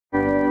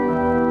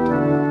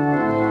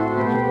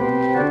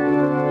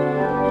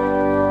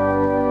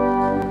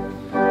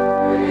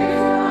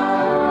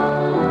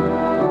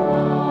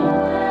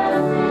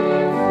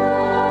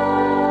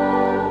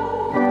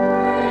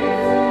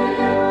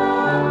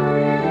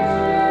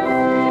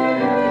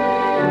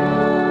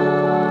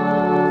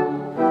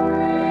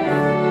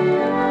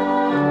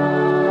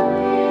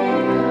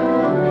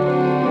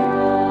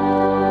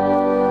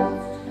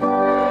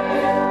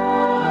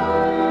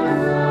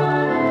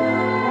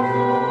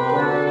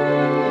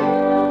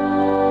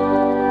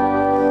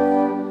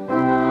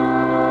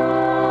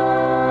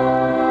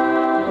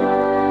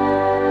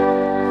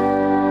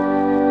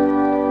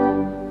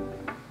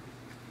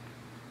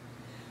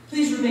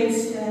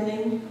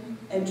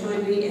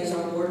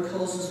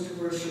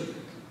worship.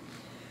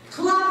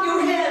 Clap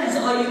your hands,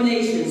 all you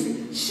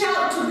nations.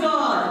 Shout to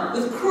God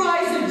with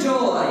cries of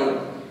joy.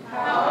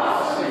 How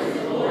awesome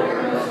is the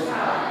Lord Most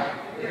High,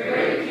 the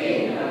great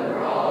King over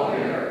all the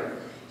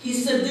earth. He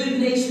subdued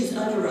nations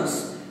under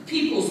us,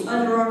 peoples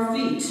under our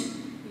feet.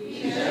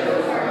 He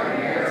chose our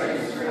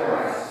inheritance for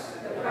us,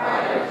 the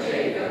pride of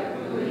Jacob,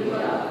 whom he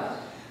loved.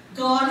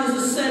 God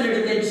is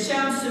ascended amid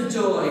shouts of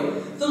joy,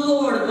 the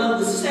Lord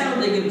above the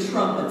sounding of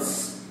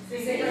trumpets.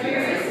 Sing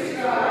praises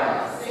to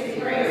God,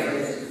 sing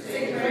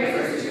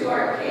praises to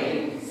our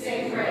King,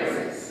 sing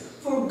praises.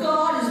 For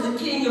God is the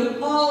King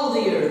of all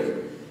the earth.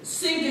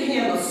 Sing to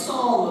him a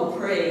psalm of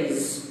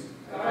praise.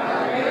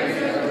 God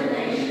reigns over the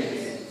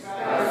nations,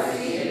 God is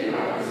seated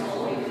on his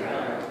holy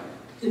throne.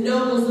 The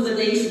nobles of the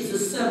nations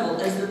assemble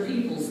as the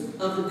peoples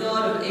of the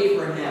God of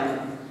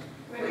Abraham.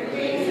 When the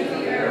kings of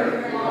the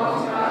earth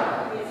belong to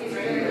God, it is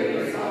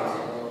greatly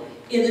exalted.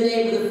 In the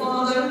name of the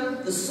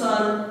Father, the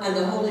Son, and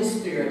the Holy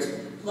Spirit,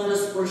 let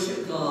us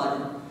worship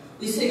God.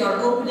 We sing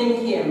our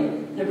opening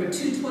hymn, number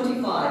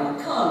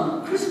 225,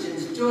 Come,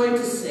 Christians, join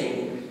to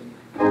sing.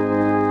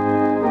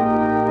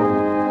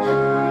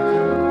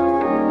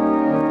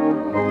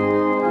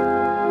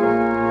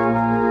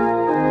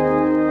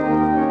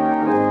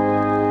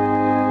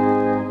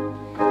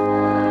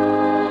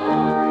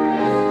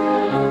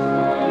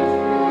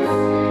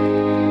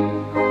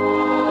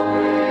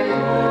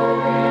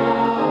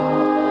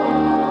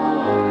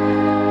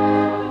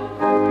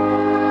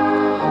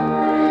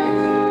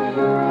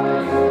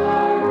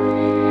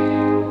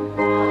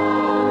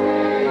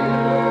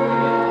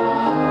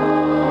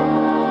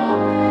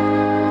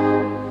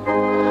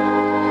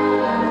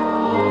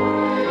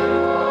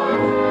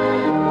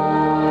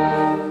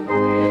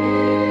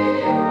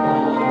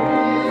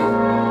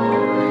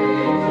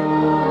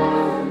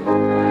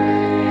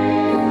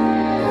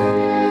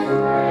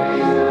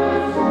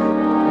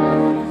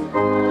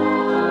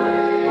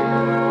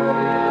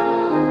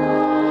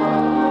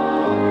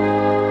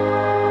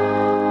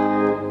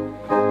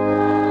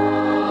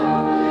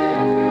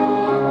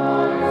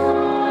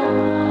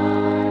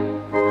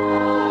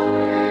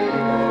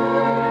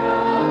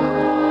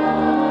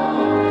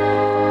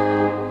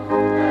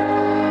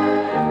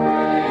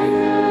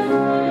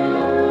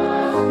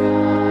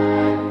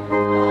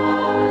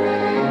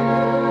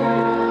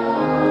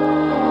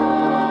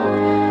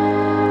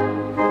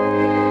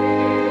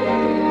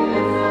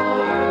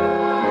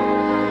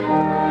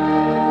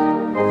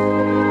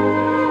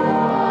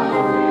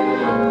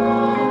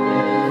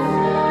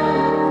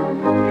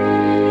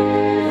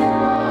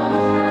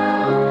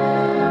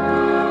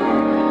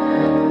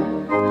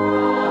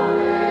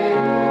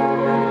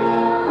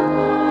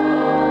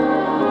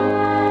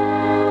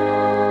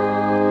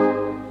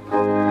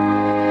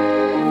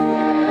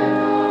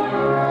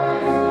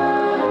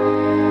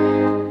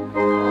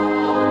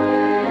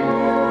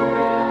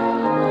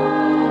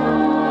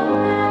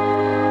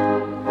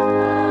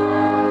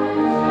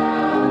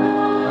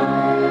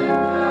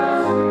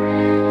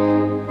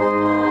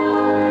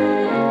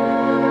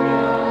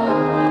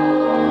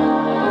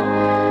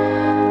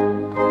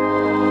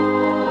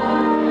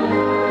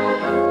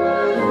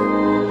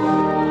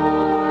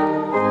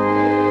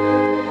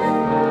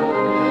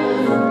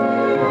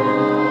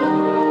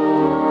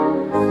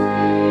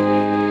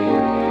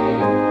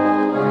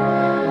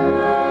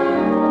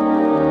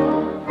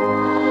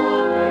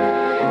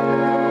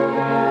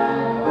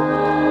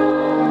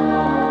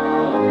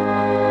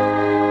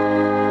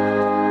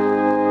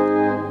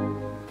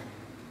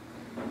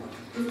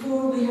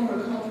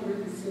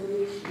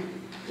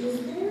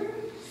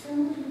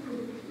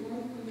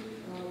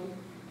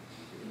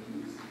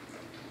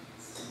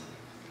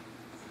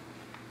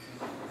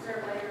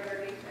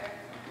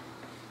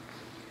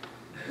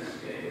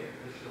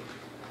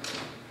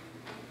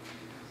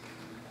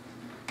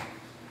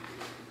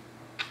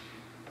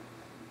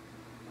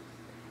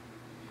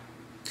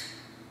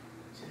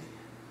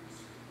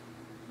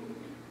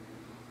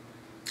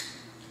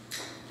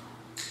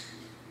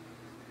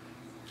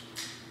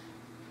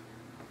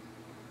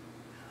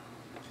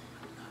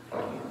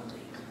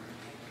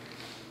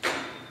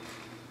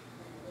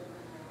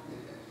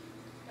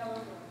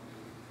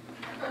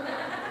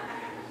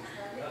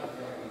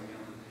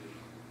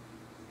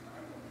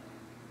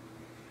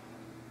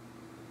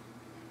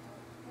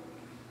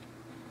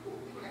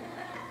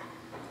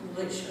 The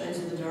light shines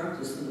in the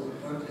darkness, and the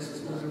darkness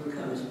is not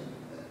overcome it.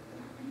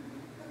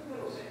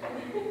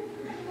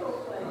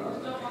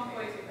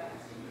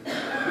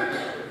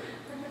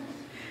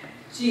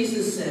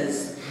 Jesus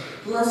says,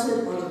 "Blessed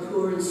are the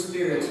poor in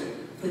spirit,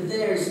 for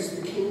theirs is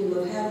the kingdom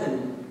of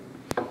heaven."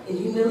 In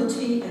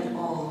humility and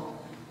awe,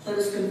 let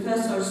us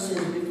confess our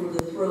sins before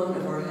the throne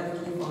of our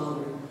Heavenly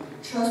Father,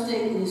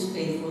 trusting in his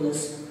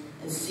faithfulness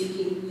and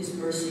seeking his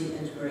mercy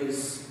and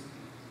grace.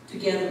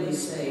 Together we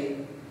say,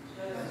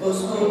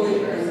 "Most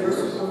holy and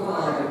merciful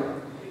Father,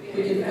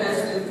 we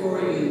confess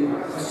before you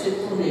our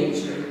sinful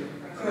nature,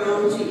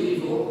 prone to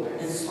evil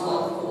and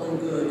slothful in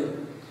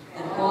good,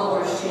 and all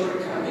our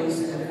shortcomings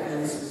and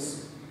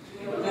offenses.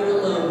 You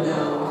alone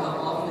know how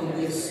often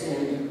we've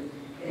sinned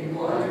and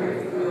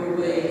wandered through your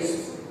ways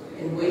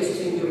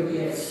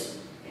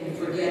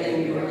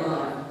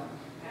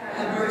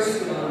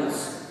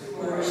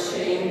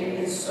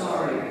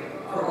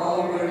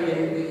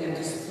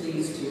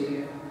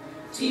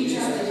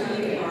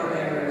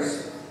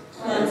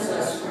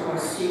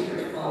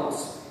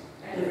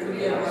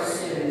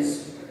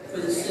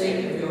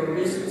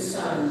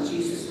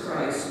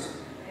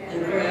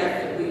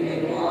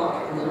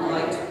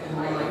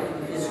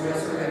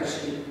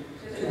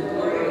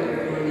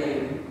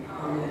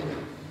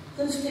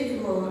Let us take a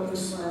moment for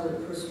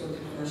silent personal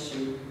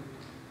confession.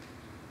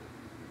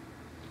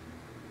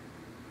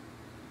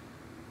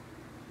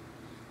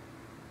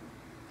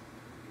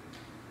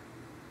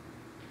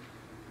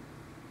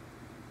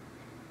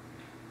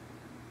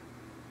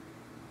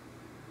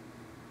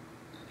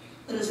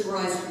 Let us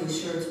rise for the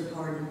assurance of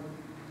pardon.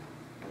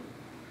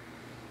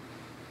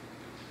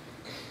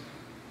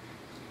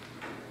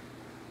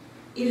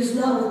 It is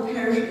not with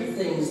perishable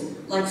things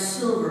like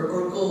silver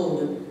or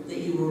gold that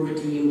you were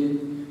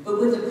redeemed, but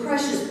with the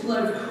precious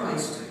blood of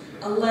Christ,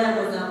 a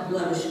lamb without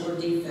blemish or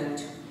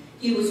defect.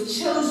 He was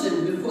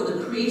chosen before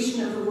the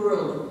creation of the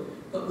world,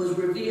 but was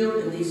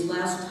revealed in these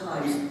last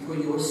times for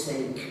your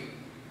sake.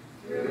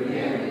 Through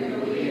him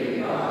we believe in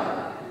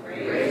God,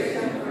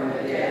 raised him from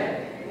the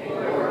dead, and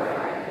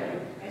glorified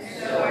him, and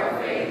so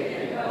our faith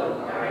and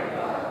hope are in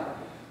God.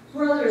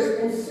 Brothers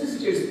and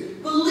sisters,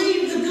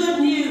 believe the good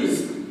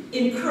news.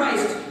 In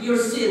Christ, your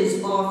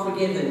sins are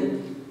forgiven.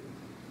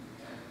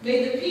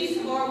 May the peace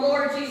of our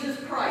Lord Jesus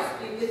Christ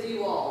be with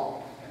you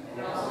all.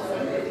 And also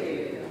with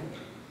you.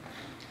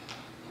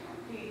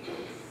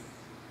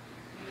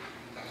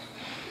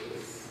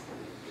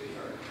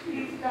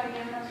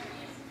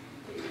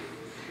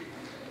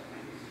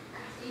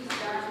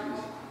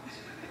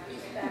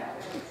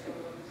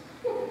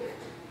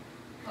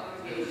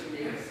 Congregation,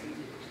 they are seated.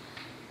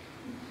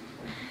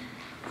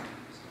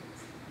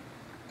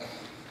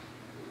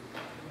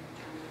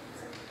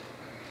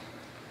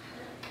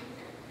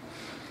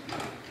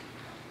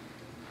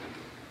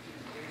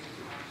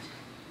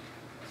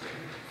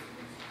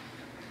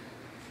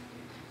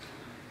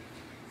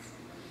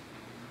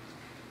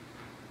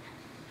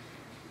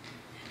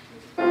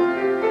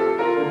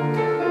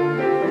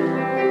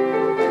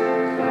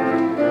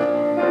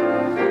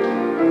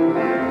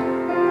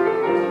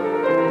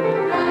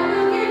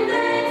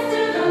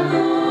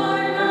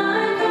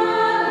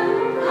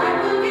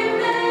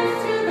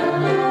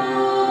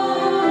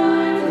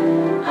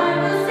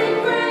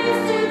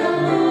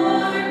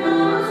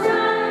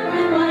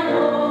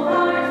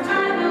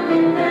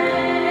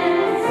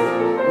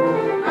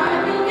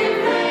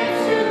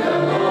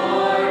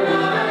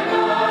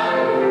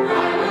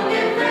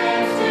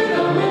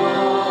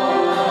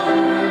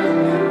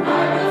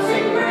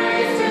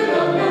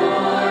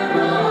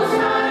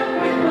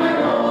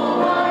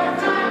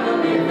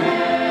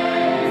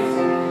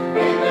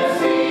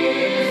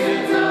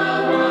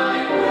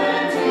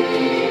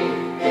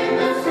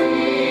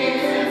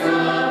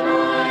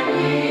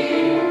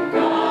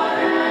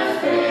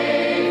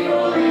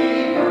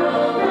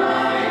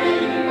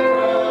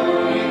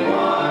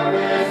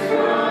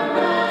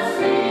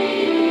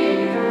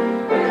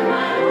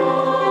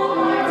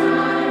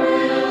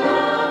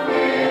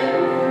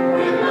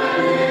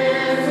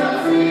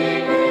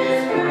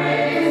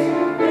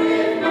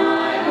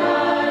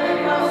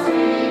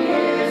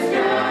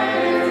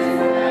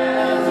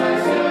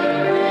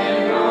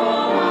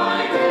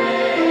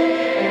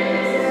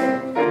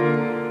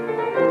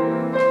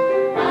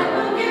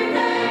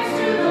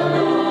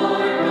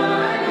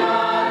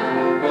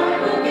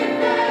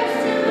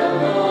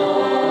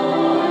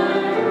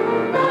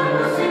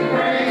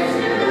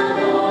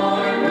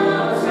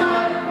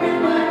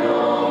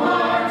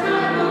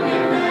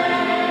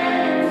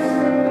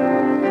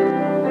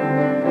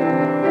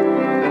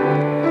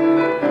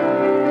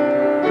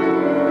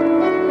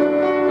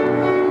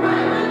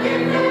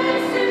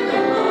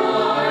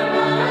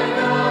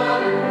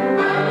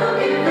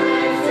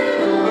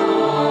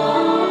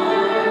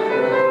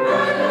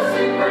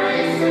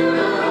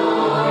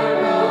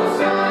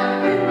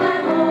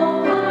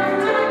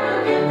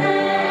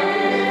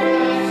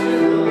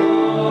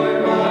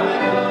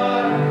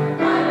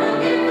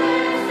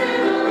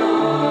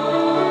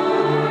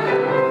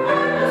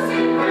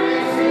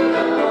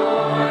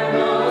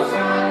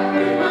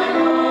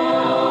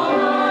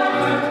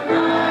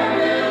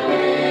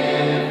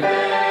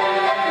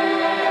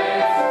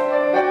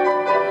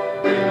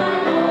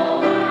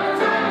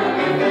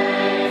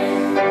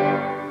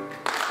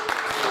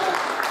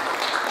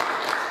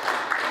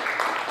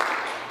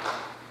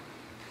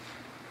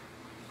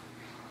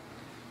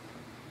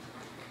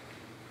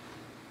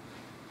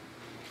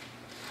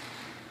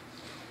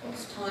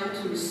 It's time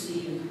to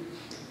receive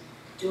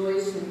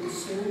joys and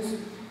concerns,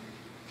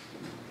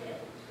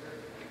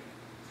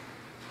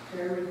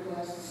 prayer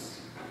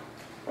requests.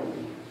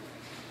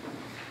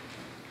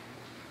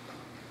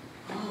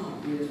 Oh,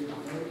 beautiful.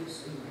 Thank you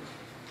so much.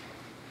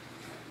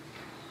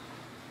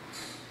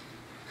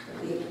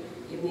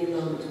 Give me a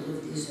moment to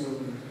lift these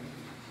over.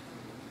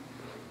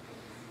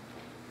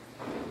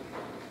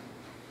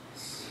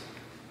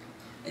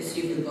 I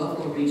see for the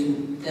Buffalo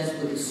region, that's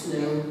where the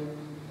snow,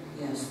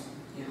 yes,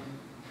 yeah.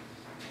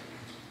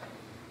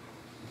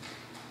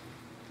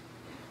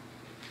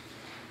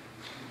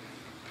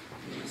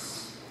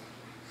 Yes.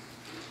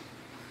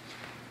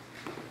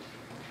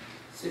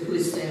 So who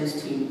is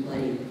Sam's team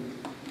playing?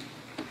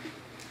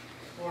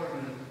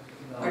 Tournament.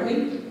 Pardon me?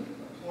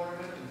 A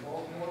tournament in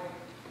Baltimore.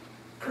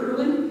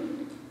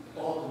 Kerwin?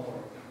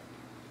 Baltimore.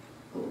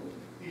 Oh,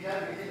 He's in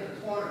a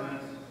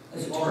tournament.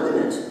 it's a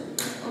tournament.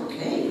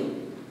 Okay.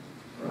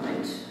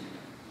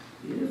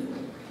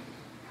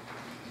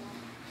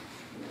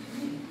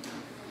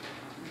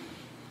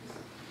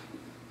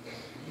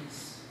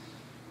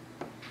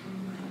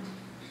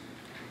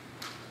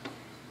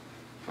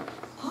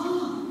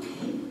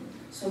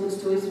 Someone's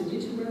doing some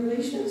kitchen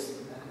renovations?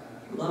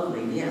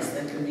 Lovely, yes,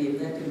 that can be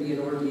an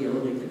ordeal,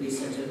 and it can be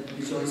such a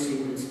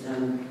rejoicing when it's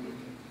done.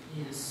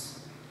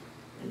 Yes.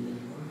 And then,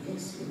 oh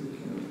yes, here we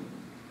go.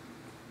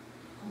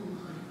 Oh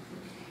my,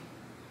 okay.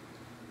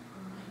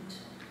 All right.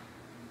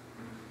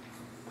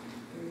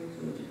 Very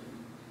good.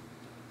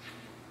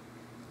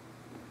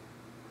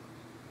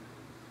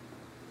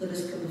 Let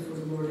us come before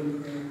the Lord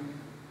in prayer.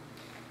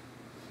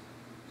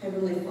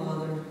 Heavenly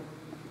Father,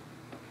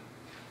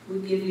 we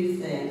give you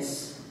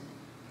thanks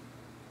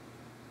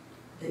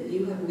that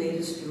you have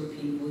made us your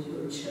people,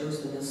 you have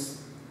chosen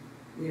us.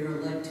 We are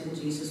elect in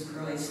Jesus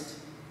Christ,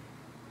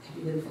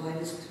 and you invite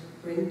us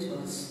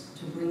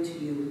to bring to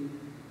you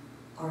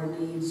our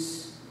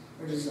needs,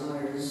 our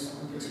desires,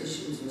 our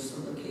petitions, our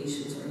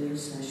supplications, our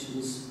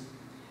intercessions.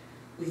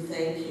 We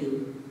thank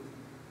you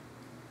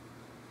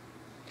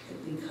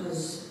that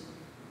because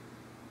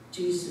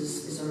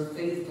Jesus is our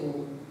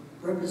faithful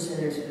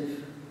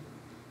representative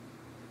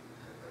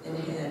and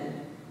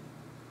head,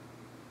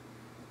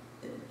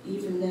 that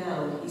even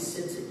now he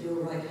sits at your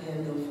right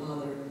hand, O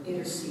Father,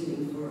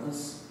 interceding for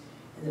us,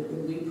 and that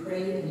when we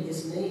pray in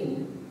his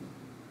name,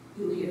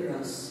 you hear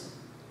us.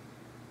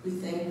 We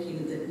thank you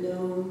that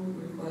no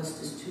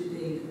request is too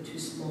big or too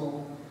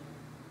small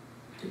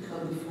to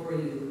come before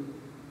you,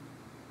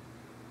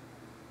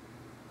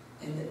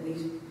 and that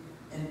we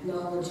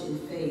acknowledge in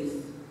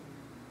faith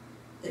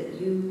that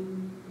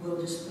you will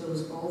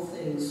dispose all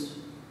things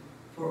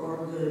for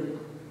our good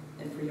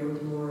and for your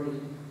glory.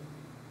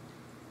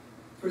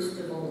 First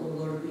of all, O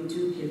Lord, we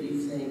do give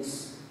you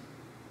thanks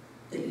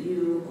that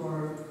you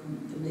are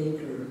the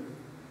maker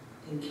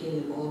and King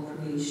of all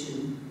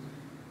creation.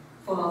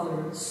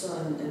 Father,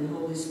 Son, and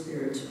Holy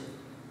Spirit,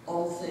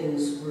 all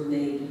things were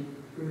made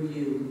through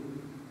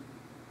you.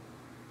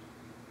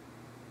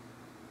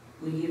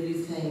 We give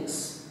you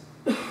thanks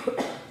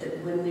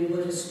that when we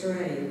went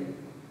astray,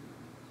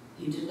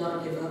 you did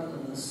not give up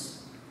on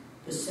us,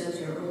 but sent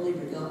your only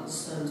begotten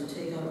Son to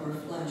take on our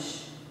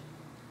flesh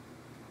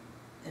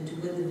and to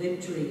win the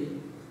victory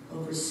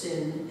over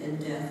sin and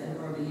death on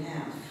our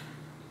behalf,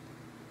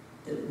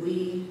 that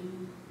we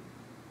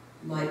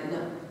might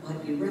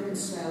be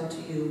reconciled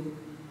to you,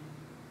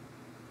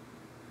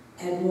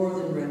 and more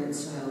than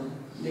reconciled,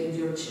 made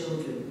your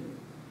children,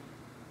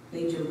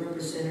 made your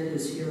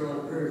representatives here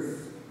on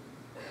earth,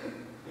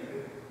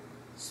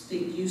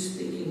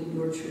 speaking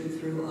your truth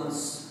through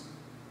us.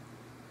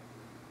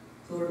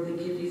 Lord, we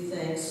give you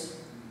thanks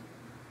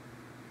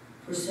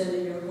for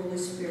sending your Holy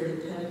Spirit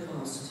at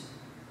Pentecost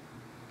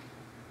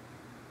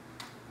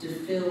to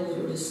fill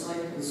your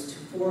disciples, to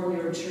form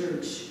your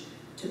church,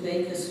 to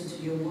make us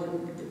into your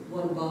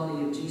one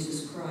body of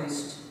Jesus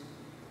Christ,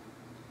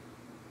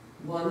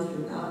 one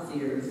throughout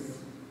the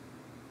earth,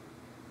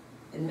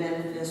 and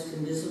manifest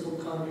in visible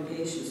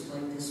congregations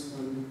like this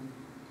one.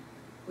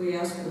 We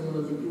ask, O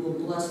Lord, that you will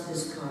bless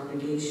this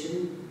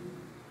congregation,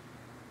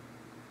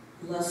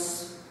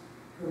 bless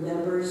her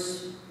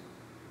members,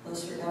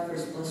 bless her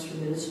efforts, bless her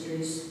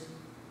ministries.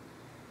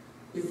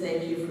 We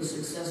thank you for a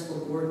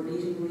successful board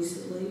meeting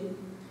recently.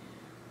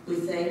 We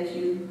thank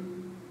you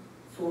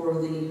for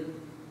the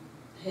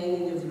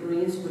hanging of the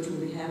greens, which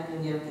will be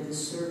happening after the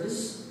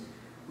service.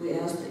 We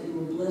ask that you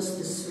will bless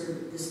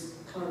this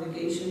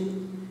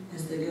congregation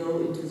as they go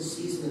into the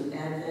season of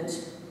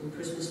Advent and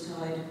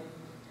Christmastide,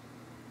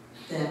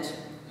 that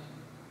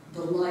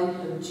the light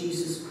of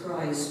Jesus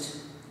Christ,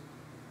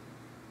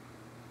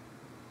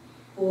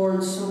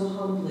 born so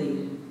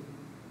humbly,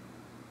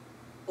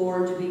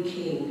 born to be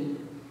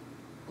King,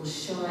 will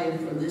shine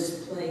from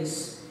this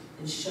place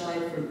and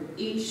shine from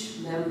each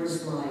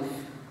member's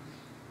life,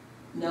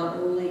 not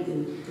only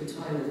in the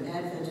time of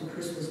Advent and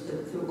Christmas,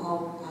 but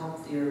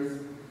throughout the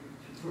earth,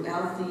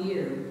 throughout the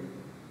year,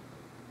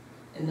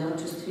 and not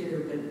just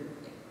here,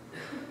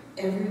 but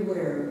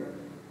everywhere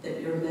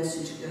that your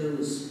message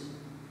goes.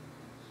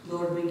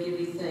 Lord, we give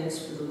you thanks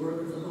for the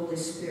work of the Holy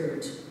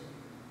Spirit,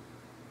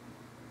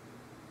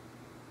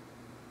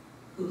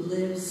 who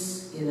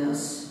lives in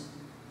us,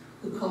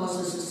 who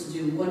causes us to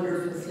do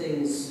wonderful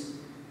things,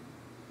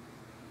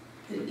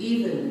 that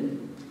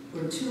even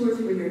where 2 or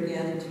 3 are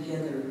gathered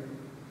together,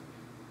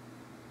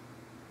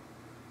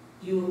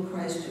 you, O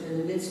Christ, are in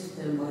the midst of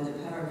them by the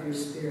power of your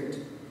Spirit.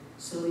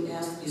 So we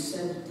ask that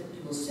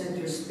you will send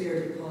your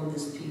Spirit upon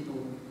this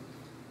people,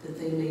 that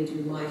they may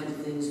do mighty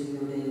things in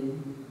your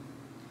name.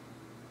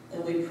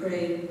 And we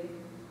pray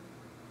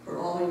for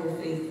all your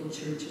faithful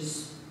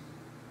churches.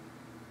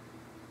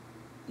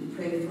 We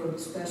pray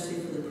especially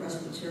for the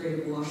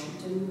Presbytery of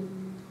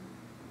Washington.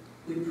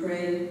 We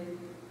pray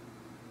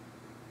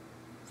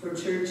for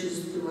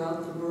churches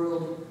throughout the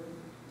world,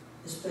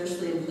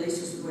 especially in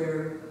places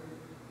where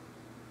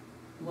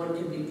one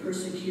can be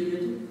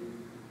persecuted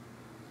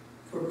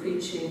for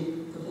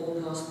preaching the whole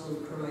gospel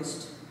of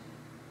Christ.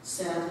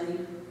 Sadly,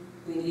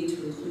 we need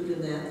to include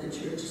in that the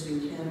churches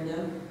in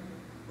Canada,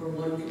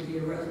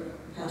 where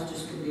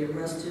pastors can be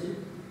arrested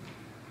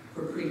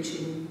for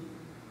preaching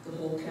the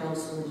whole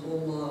counsel, the whole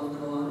law of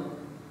God.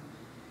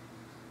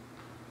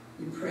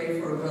 We pray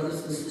for our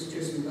brothers and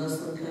sisters in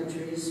Muslim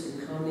countries,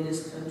 in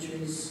communist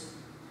countries,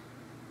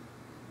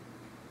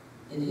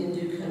 in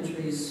Hindu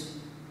countries,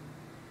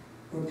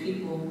 where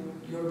people,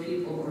 your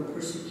people, are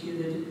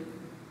persecuted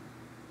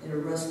and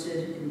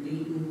arrested and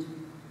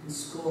beaten and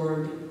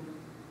scorned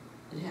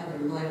and have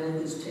their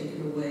livelihoods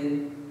taken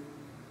away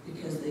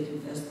because they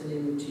confess the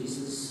name of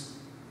Jesus.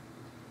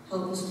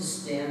 Help us to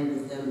stand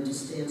with them, to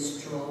stand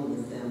strong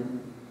with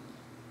them,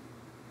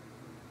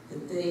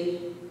 that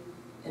they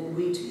and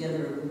we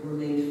together will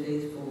remain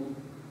faithful.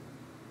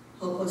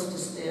 Help us to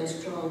stand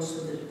strong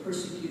so that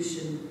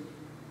persecution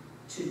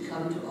should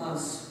come to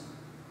us,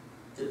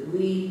 that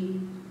we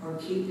are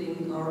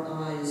keeping our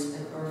eyes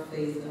and our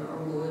faith and our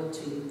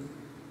loyalty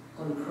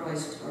on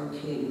Christ our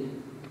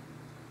King,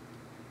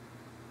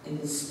 and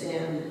can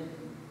stand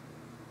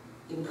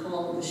in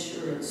calm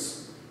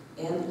assurance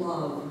and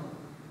love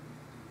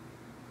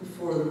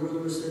before the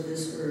rulers of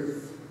this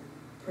earth,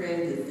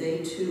 praying that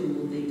they too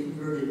will be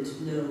converted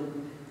to know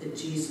that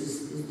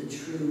Jesus is the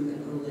true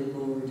and only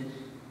Lord.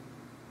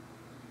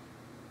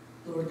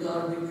 Lord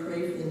God, we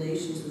pray for the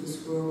nations of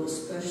this world,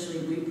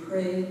 especially we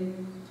pray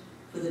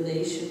for the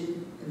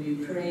nation of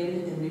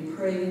Ukraine, and we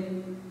pray,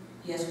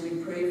 yes, we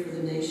pray for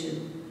the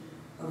nation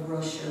of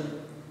Russia.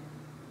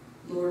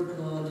 Lord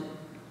God,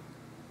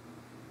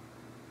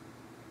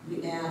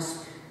 we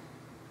ask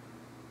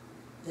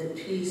that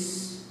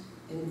peace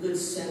and good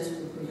sense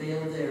will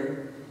prevail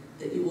there,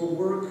 that you will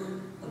work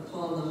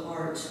upon the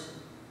heart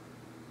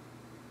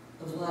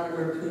of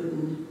Vladimir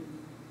Putin,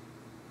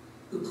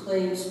 who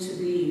claims to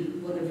be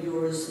one of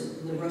yours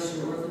in the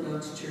Russian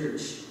Orthodox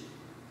Church,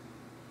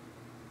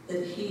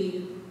 that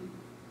he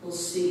will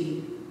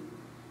see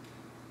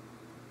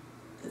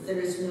that there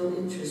is no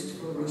interest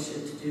for Russia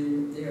to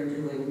do what they are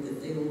doing,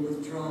 that they will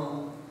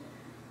withdraw.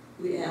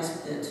 We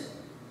ask that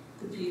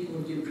the people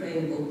of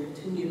Ukraine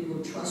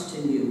will trust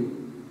in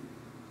you,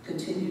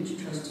 continue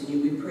to trust in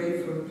you. We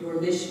pray for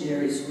your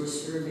missionaries who are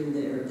serving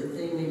there, that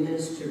they may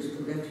minister to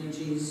the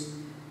refugees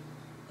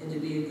and to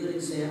be a good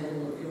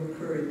example of your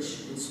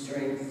courage and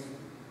strength.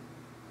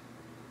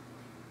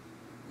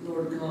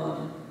 Lord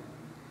God,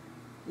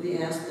 we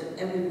ask that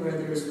everywhere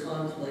there is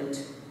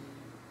conflict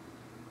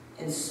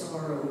and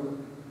sorrow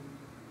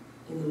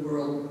in the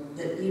world,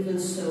 that even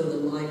so the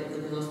light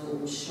of the gospel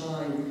will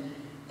shine,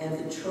 and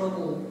the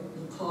trouble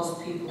will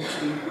cause people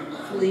to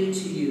flee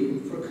to you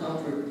for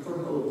comfort, for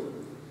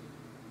hope,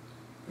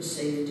 for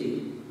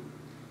safety.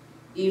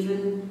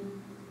 Even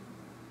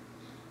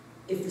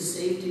if the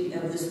safety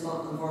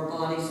of our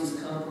bodies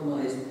is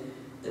compromised,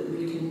 that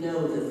we can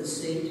know that the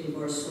safety of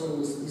our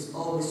souls is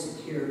always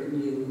secure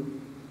in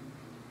you.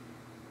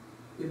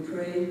 We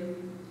pray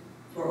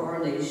for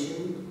our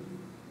nation.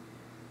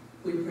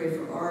 We pray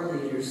for our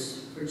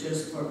leaders, for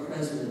Joseph, our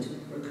president,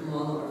 for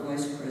Kamala, our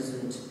vice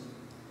president,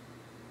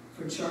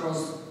 for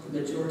Charles,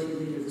 the majority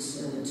leader of the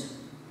Senate,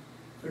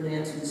 for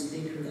Nancy, the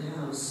Speaker of the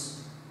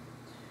House.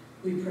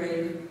 We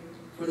pray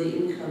for the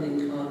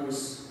incoming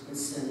Congress and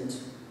Senate.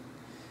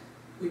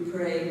 We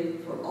pray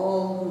for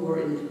all who are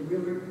in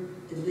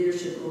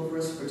leadership over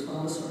us, for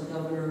Thomas, our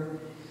governor,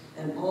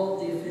 and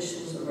all the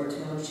officials of our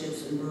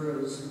townships and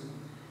boroughs,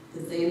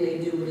 that they may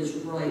do what is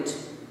right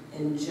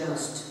and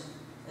just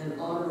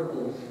and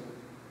honorable,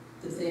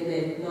 that they may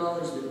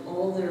acknowledge that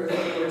all their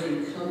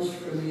authority comes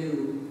from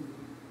you.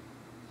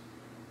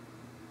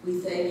 We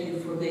thank you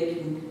for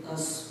making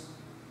us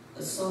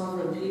a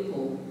sovereign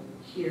people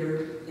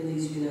here in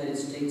these United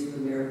States of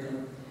America.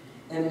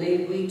 And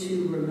may we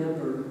too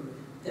remember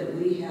that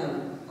we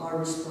have our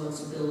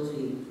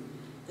responsibility,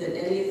 that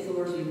any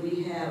authority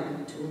we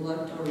have to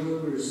elect our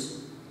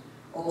rulers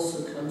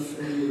also comes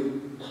from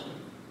you,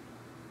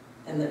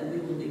 and that we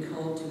will be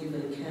called to give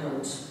an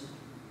account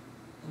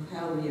of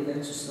how we have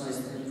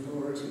exercised that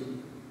authority.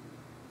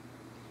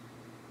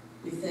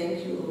 We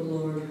thank you, O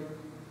Lord,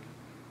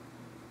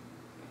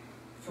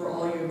 for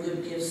all your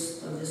good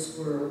gifts of this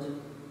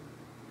world.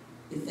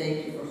 We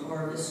thank you for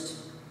harvest.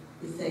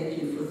 We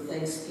thank you for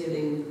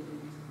Thanksgiving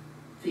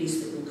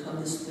feast that will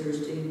come this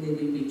Thursday. May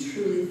we be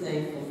truly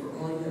thankful for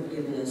all you have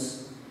given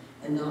us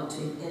and not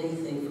take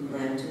anything for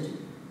granted.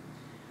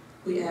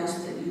 We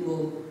ask that you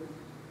will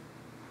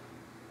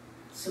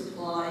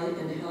supply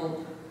and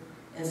help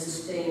and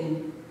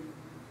sustain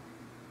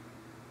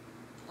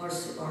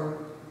our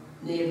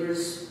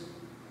neighbors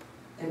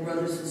and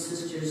brothers and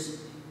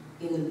sisters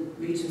in the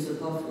regions of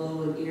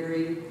Buffalo and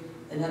Erie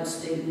and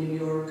upstate New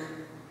York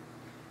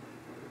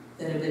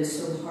that have been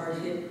so hard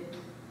hit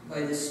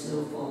by the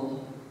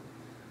snowfall.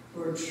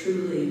 Lord,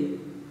 truly,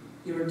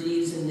 your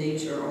deeds in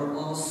nature are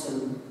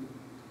awesome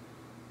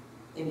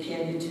and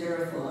can be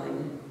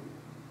terrifying.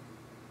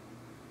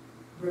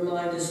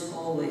 Remind us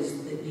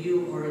always that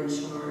you are in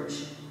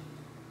charge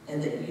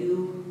and that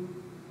you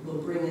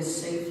will bring us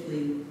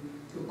safely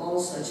through all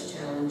such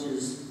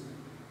challenges,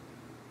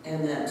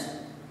 and that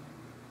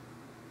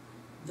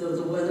though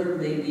the weather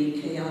may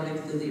be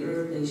chaotic, though the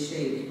earth may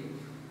shake,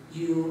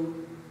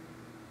 you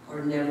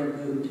are never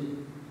moved,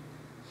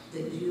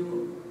 that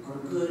you are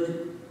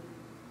good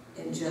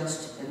and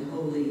just and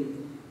holy,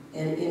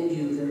 and in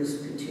you there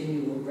is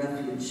continual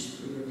refuge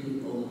for your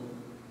people.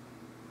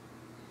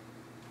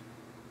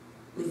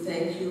 We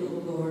thank you,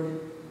 O Lord,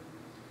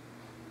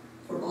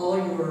 for all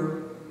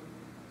your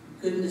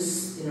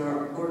goodness in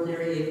our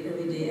ordinary,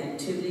 everyday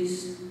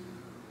activities.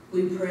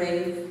 We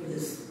pray for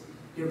this,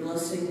 your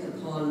blessing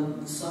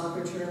upon the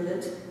soccer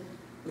tournament,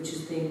 which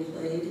is being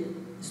played,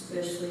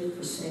 especially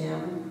for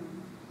Sam.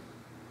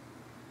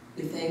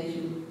 We thank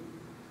you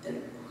that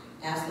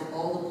ask that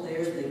all the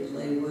players may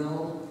play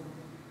well,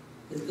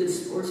 with good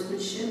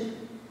sportsmanship,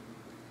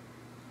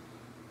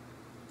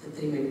 that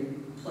they may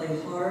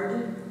play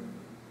hard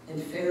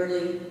and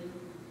fairly,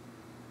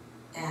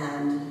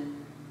 and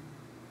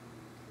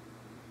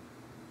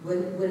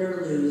win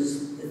or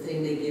lose, that they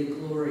may give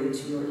glory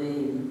to your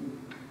name.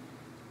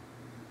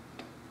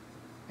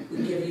 We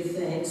give you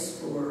thanks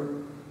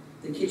for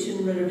the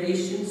kitchen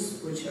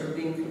renovations, which are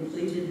being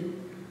completed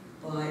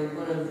by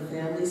one of the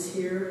families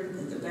here,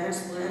 that the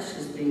backsplash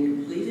is being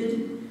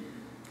completed,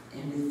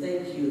 and we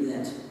thank you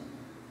that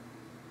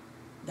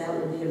that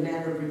will be a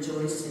matter of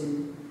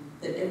rejoicing,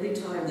 that every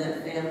time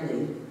that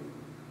family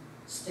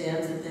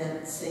stands in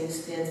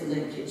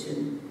that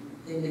kitchen,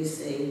 they may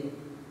say,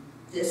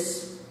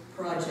 this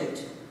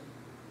project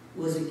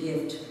was a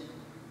gift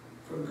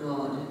from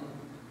God.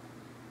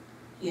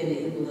 He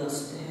enabled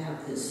us to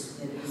have this,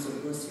 and it was a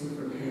blessing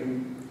from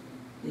him.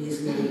 May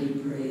his name be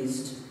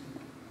praised.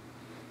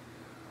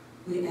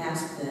 We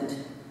ask that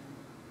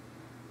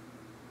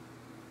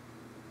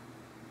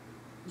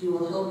you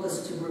will help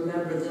us to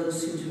remember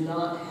those who do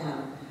not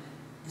have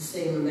the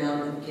same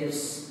amount of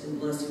gifts and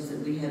blessings that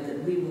we have,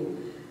 that we will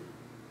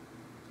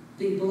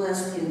be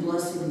blessed in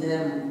blessing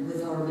them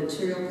with our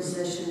material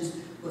possessions,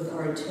 with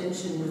our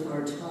attention, with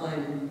our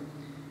time,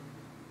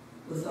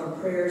 with our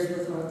prayers,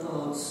 with our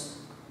thoughts.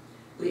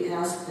 We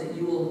ask that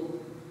you will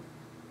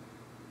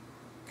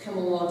come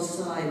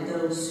alongside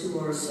those who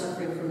are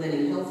suffering from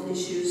any health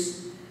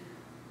issues,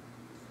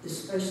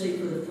 especially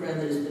for the friend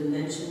that has been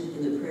mentioned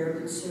in the prayer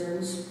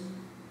concerns.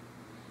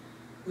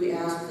 We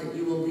ask that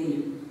you will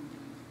be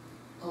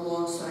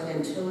alongside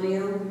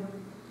Antonio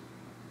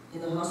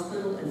in the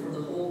hospital and for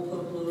the whole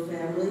Popolo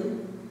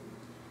family.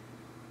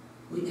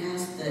 We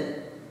ask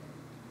that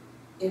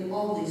in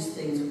all these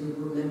things we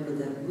remember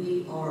that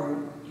we are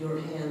your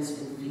hands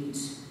and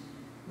feet.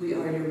 We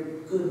are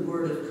your good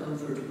word of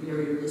comfort. We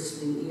are your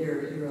listening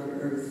ear here on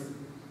earth.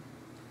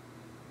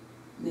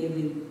 May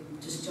we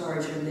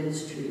discharge our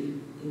ministry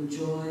in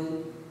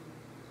joy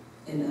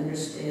and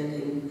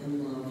understanding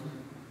and love.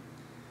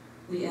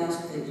 We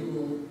ask that you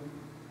will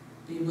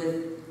be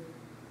with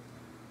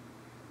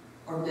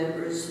our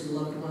members and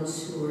loved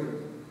ones who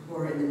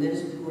are in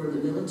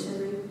the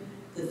military,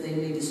 that they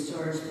may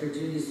discharge their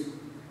duties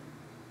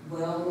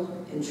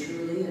well and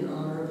truly and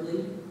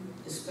honorably,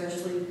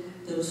 especially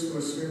those who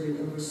are serving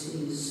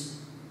overseas.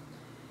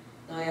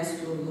 And I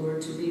ask you, O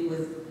Lord, to be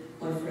with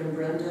my friend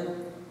Brenda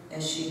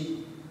as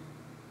she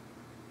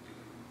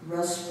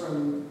rests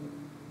from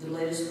the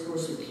latest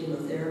course of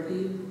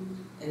chemotherapy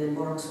and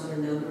embarks on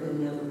another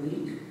in another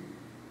week.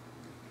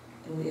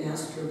 And we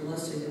ask your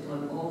blessing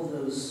upon all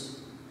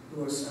those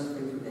who are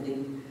suffering from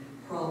any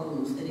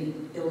problems, any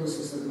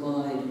illnesses of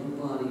mind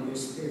or body or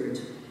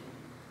spirit,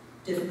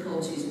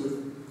 difficulties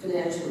with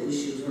financial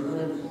issues or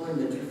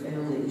unemployment or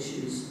family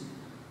issues.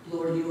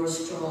 Lord, you are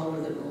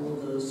stronger than all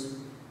of those.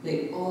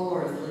 May all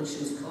our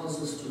afflictions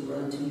cause us to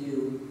run to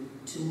you,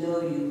 to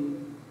know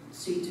you,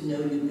 seek to know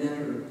you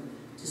better,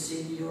 to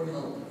seek your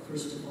help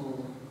first of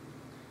all.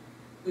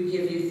 We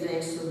give you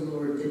thanks, O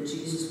Lord, that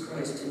Jesus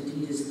Christ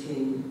indeed is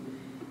King,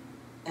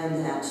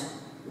 and that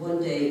one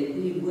day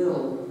we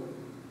will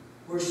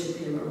worship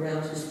him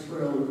around his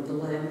throne, the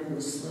Lamb who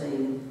was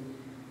slain,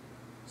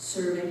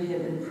 serving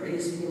him and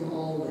praising him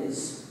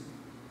always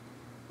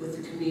with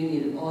the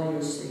communion of all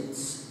your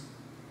saints.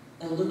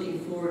 And looking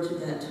forward to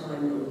that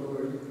time, O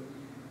Lord,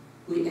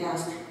 we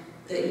ask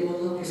that you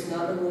will help us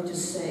not only to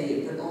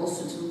say, but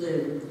also to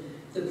live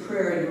the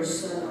prayer your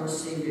Son, our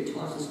Savior,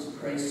 taught us to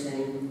pray,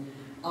 saying,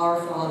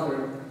 Our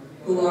Father,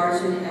 who art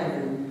in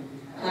heaven,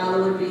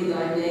 hallowed be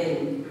thy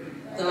name.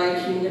 Thy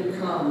kingdom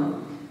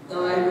come,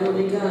 thy will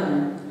be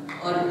done,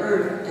 on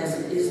earth as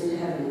it is in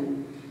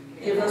heaven.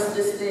 Give us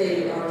this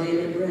day our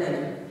daily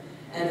bread,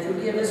 and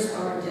forgive us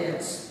our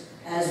debts,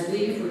 as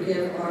we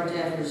forgive our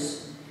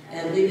debtors.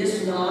 And lead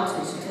us not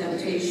into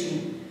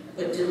temptation,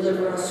 but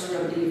deliver us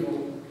from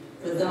evil.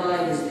 For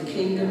thine is the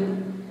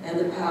kingdom, and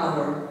the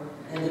power,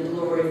 and the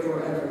glory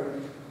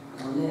forever.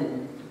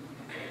 Amen.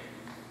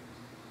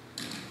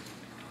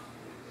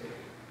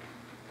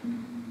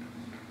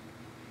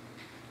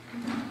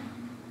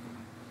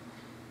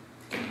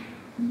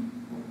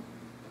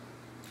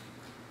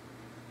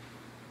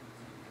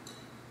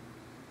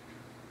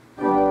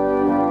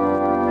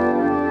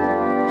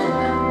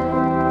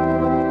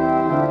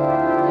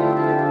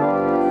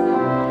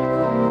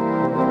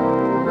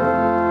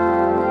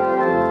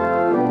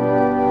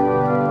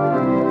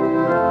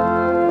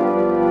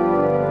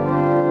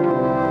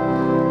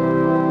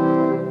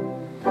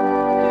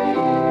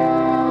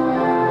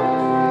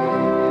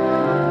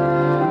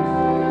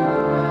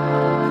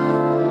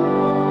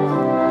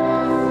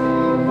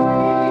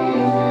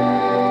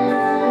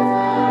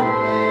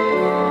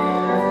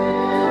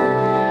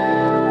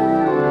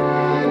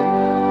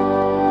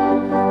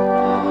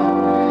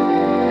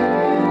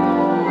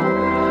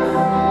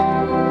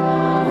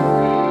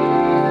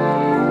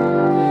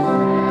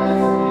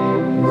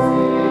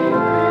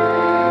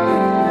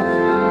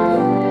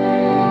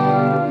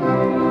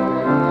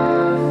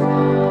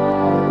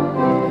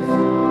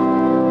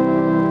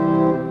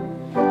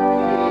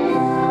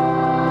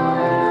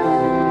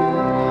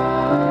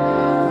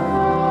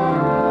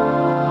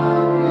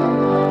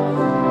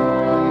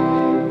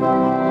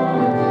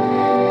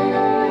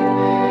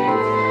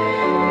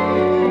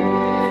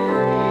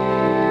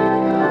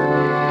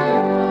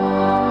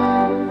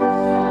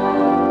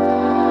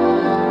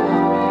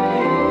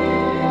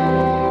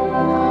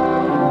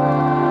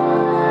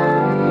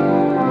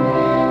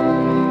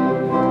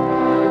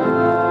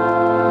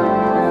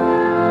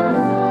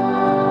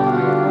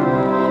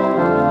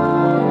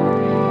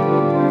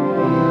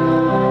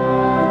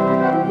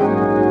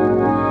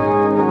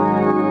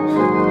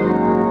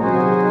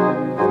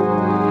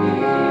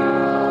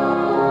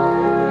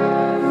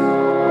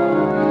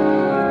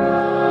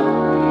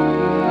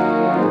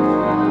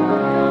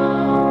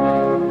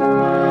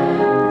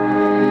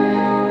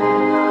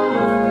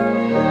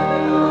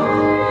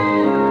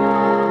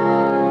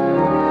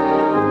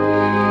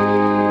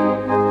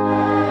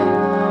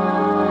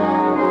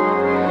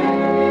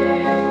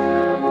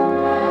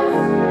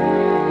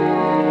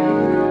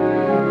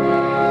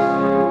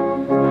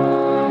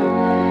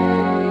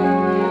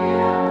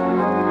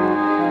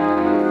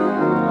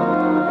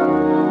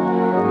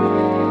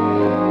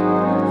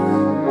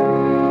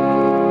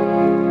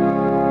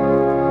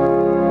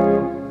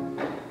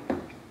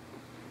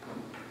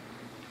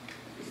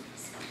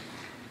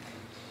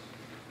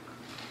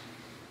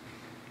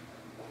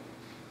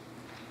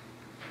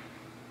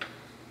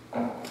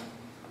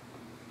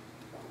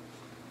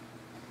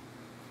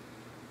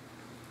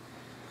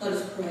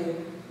 Let us pray.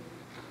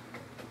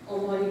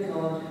 Almighty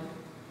God,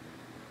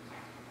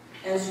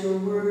 as your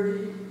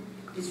word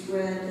is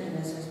read and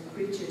as I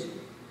preach it,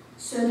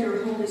 send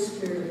your Holy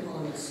Spirit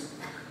upon us,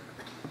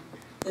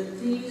 that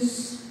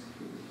these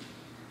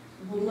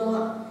will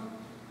not,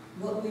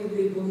 what we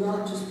read will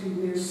not just be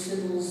mere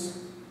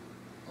symbols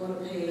on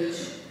a page,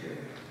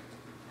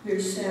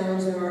 mere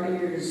sounds in our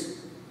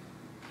ears,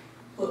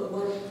 but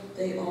what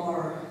they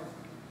are,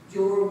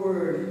 your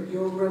word,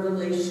 your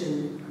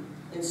revelation,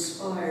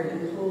 inspired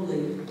and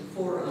holy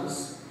for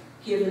us,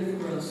 given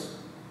for us,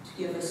 to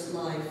give us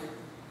life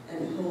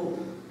and hope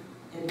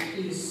and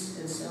peace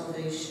and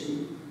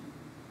salvation.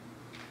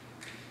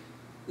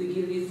 We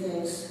give you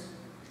thanks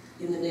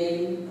in the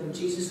name of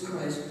Jesus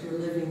Christ, your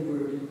living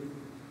word.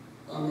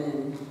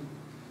 Amen.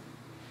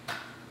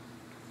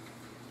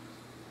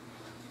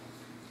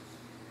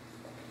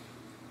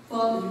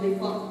 Father, you may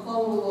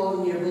follow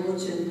along in your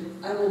bulletin.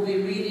 I will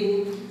be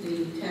reading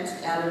the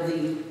text out of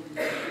the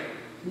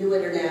New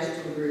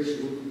International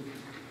Version.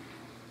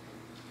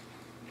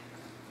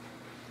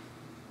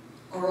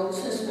 Our Old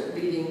Testament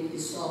reading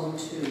is Psalm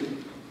 2.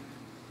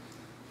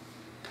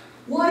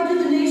 Why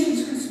do the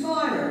nations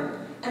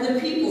conspire, and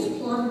the peoples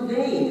plot in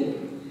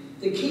vain?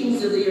 The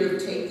kings of the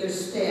earth take their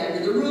stand,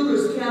 and the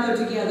rulers gather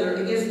together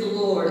against the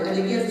Lord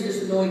and against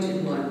his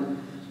anointed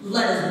one.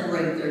 Let us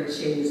break their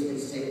chains, they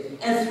say,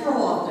 and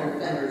throw off their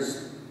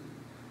fetters.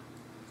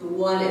 The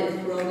one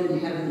enthroned in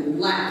heaven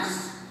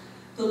laughs.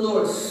 The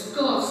Lord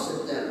scoffs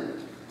at them,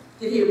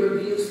 that he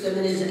rebukes them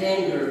in his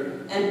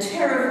anger and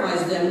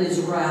terrifies them in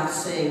his wrath,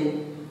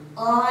 saying,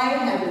 I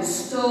have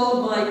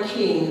installed my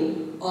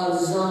king on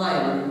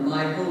Zion,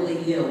 my holy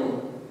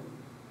hill.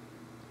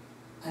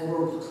 I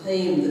will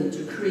proclaim the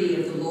decree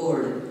of the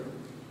Lord.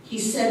 He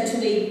said to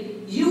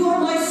me, you are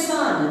my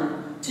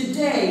son.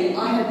 Today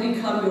I have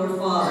become your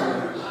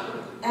father.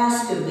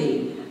 Ask of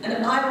me,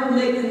 and I will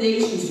make the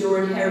nations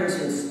your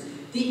inheritance,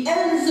 the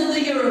ends of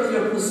the earth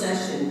your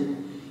possession.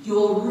 You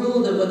will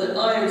rule them with an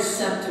iron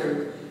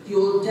scepter. You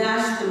will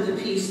dash them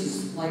to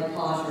pieces like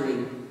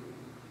pottery.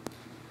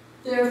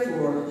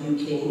 Therefore, you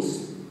kings,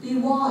 be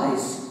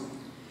wise.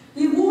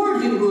 Be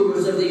warned, you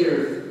rulers of the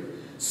earth.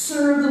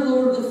 Serve the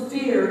Lord with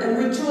fear and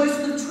rejoice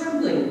with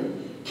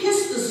trembling.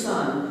 Kiss the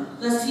Son,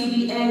 lest he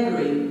be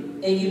angry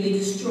and you be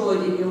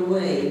destroyed in your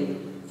way,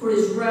 for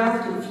his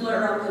wrath can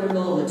flare up in a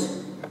moment.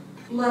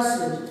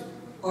 Blessed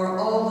are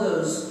all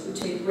those who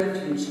take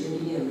refuge in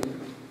him.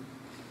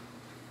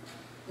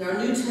 And our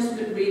New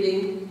Testament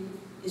reading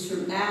is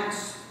from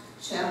Acts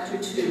chapter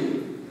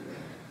 2.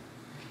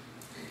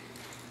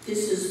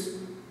 This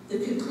is the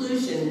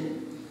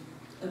conclusion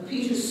of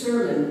Peter's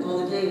sermon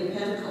on the day of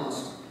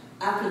Pentecost,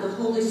 after the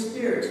Holy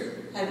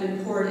Spirit had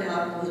been poured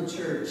out on the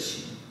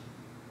church.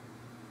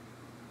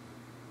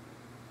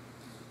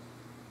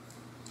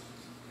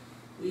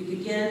 We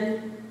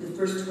begin with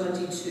verse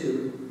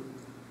 22.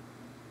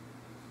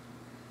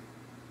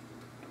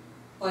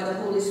 By the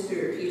Holy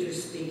Spirit, Peter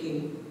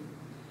speaking.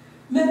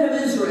 Men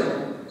of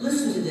Israel,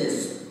 listen to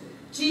this.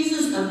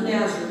 Jesus of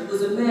Nazareth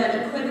was a man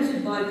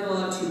accredited by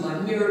God to you by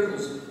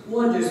miracles,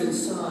 wonders, and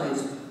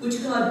signs,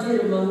 which God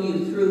did among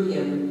you through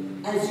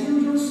him, as you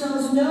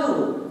yourselves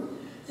know.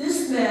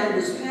 This man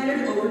was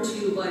handed over to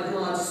you by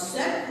God's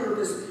set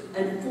purpose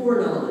and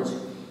foreknowledge,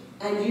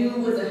 and you,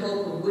 with the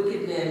help of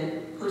wicked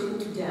men, put him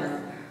to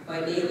death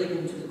by nailing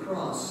him to the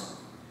cross.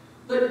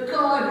 But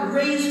God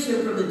raised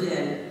him from the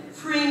dead,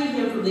 freeing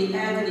him from the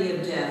agony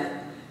of death,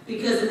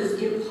 because it was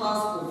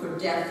impossible for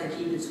death to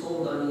keep its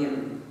hold on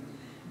him.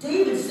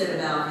 David said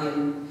about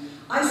him,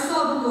 I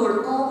saw the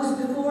Lord always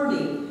before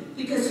me,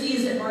 because he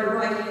is at my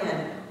right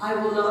hand. I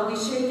will not be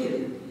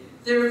shaken.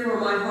 Therefore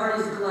my heart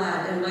is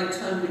glad and my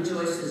tongue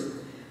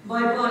rejoices.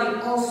 My body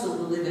also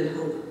will live in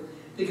hope,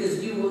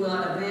 because you will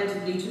not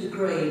abandon me to the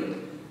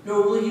grave,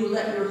 nor will you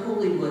let your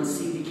Holy One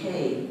see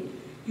decay.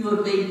 You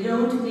have made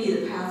known to me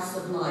the paths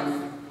of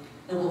life,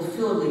 and will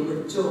fill me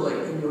with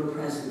joy in your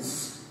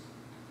presence.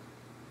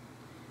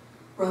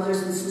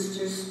 Brothers and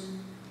sisters,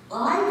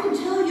 I can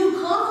tell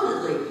you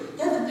confidently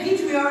that the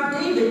patriarch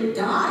David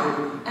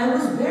died and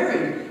was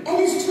buried, and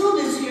his tomb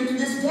is here to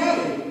this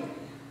day.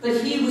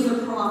 But he was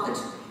a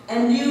prophet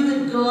and knew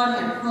that God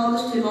had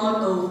promised him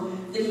on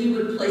oath that he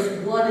would place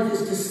one of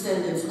his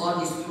descendants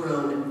on his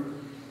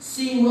throne.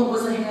 Seeing what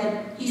was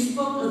ahead, he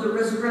spoke of the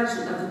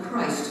resurrection of the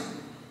Christ,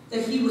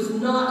 that he was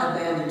not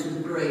abandoned to the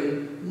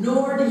grave,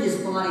 nor did his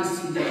body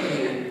see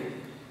decay.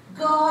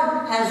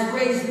 God has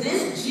raised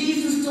this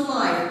Jesus to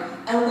life,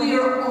 and we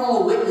are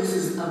all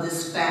witnesses of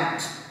this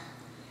fact.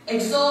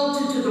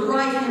 Exalted to the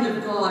right hand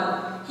of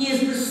God, he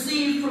has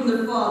received from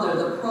the Father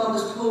the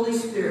promised Holy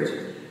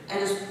Spirit, and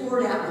has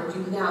poured out what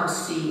you now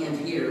see and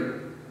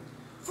hear.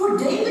 For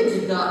David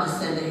did not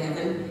descend to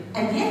heaven,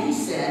 and yet he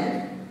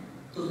said,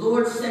 the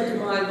Lord said to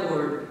my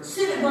Lord,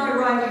 sit at my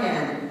right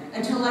hand,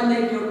 until I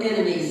make your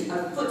enemies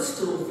a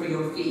footstool for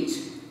your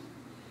feet.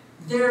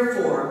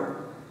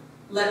 Therefore,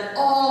 let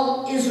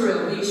all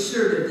Israel be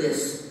assured of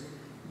this.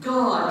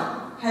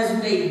 God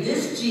has made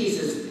this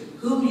Jesus,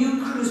 whom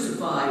you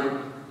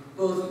crucified,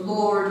 both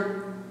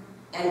Lord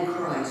and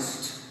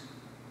Christ.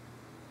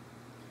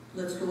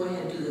 Let's go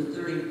ahead and do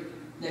the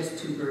next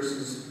two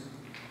verses.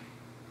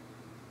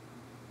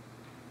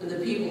 When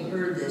the people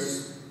heard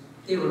this,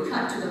 they were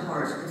cut to the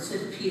heart and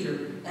said to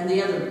Peter and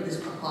the other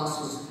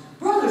apostles,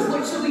 "Brothers,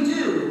 what shall we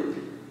do?"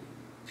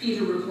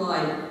 Peter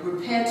replied,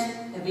 "Repent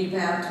and be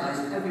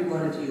baptized, every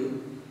one of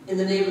you, in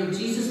the name of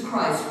Jesus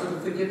Christ for the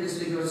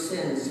forgiveness of your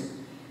sins,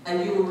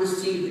 and you will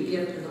receive the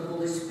gift of the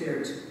Holy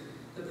Spirit.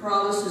 The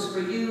promise is for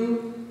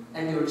you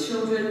and your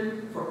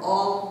children, for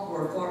all who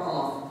are far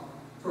off,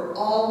 for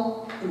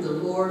all whom the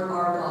Lord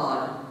our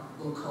God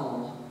will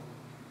call."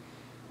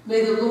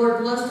 May the Lord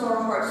bless to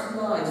our hearts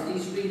and minds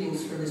these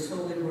readings from His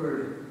holy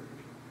word.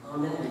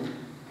 Amen.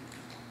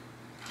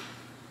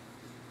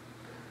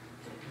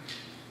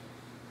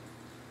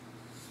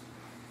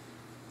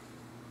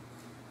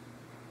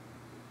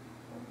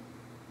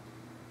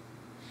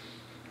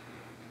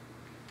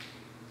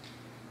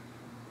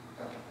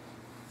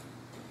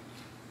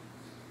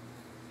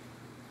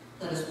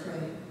 Let us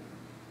pray.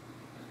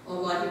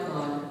 Almighty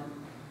God,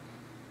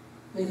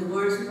 may the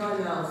words of my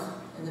mouth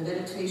and the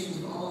meditations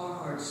of all our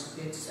hearts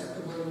be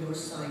acceptable in your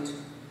sight,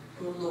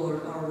 O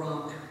Lord, our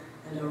rock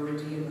and our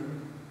Redeemer.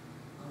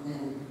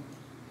 Amen.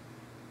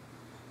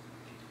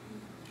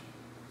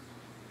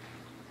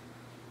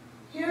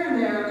 Here in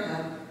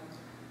America,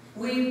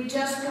 we've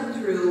just come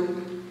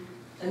through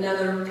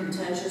another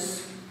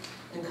contentious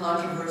and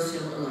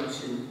controversial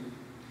election.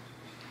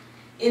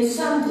 In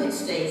some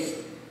states,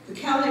 the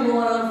counting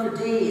went on for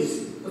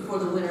days before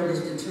the winner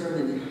was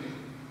determined.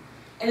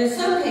 And in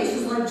some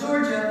cases, like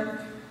Georgia,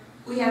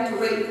 we have to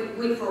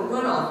wait for a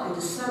runoff in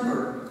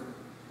December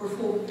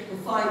before we'll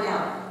find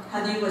out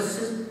how the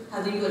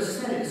U.S.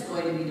 Senate is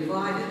going to be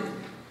divided.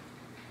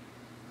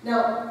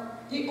 Now,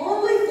 the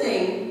only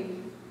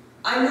thing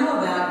I know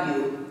about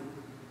you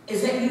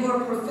is that you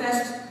are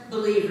professed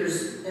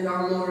believers in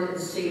our Lord and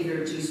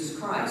Savior, Jesus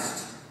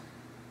Christ.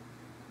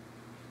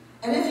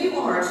 And if you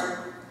aren't,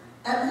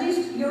 at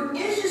least you're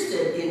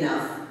interested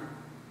enough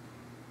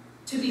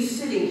to be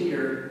sitting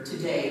here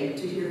today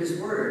to hear His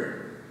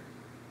word.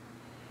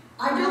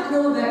 I don't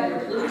know about your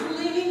political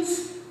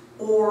leanings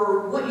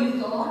or what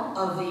you thought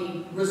of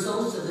the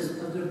results of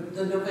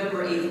the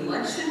November 8th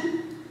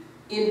election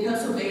in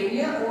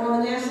Pennsylvania or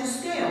on a national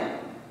scale.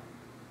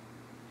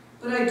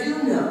 But I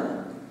do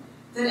know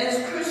that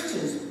as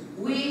Christians,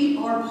 we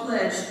are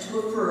pledged to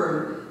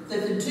affirm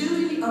that the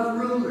duty of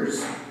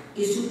rulers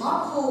is to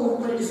uphold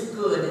what is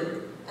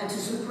good and to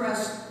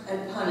suppress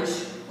and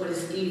punish what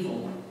is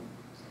evil.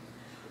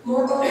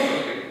 Moreover,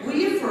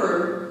 we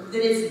affirm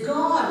that it's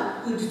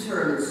God who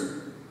determines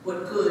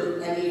what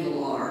good and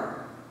evil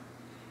are.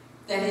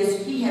 That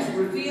is, He has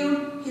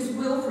revealed His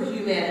will for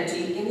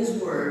humanity in His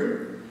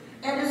Word,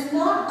 and it's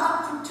not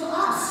up to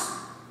us,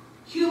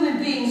 human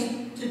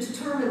beings, to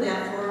determine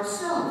that for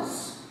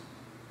ourselves.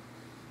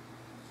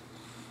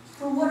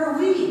 For what are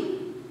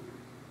we?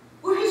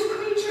 We're His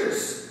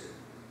creatures,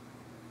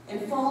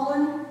 and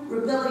fallen,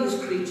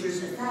 rebellious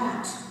creatures at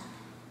that.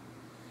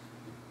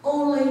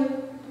 Only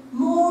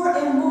more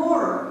and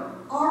more,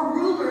 our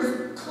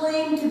rulers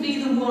claim to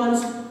be the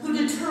ones who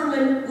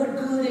determine what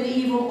good and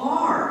evil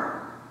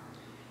are.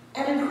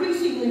 And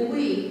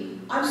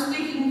increasingly I'm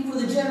speaking for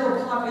the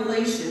general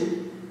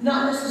population,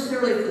 not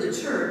necessarily for the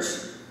church.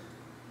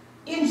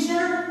 In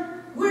general,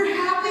 we're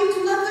happy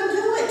to let them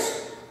do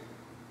it.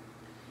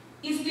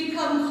 It's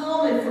become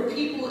common for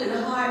people in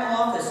high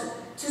office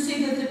to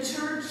say that the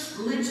church,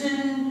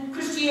 religion,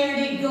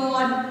 Christianity,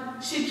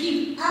 God should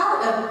keep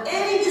out of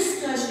any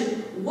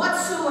discussion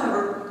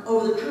whatsoever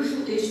over the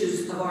crucial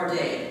issues of our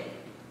day.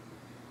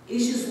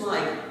 Issues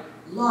like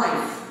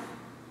life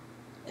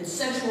and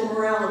sexual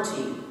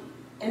morality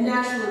and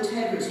natural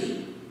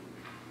integrity.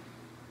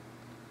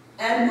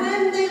 And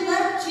when they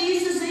let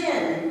Jesus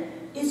in,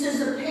 it's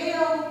as a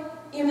pale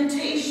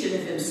imitation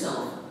of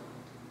Himself,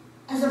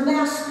 as a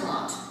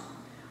mascot,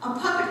 a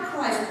puppet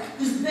Christ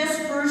whose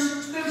best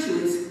virtue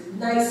is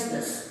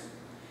niceness,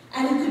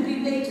 and who could be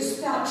made to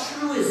spout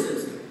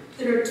truisms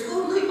that are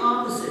totally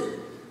opposite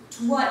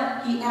to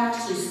what He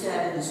actually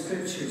said in the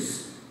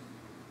Scriptures.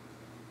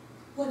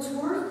 What's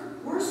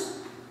worse,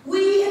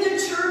 we in the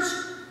church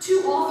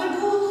too often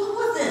go along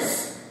with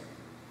this.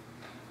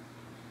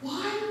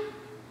 Why?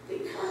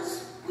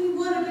 Because we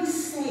want to be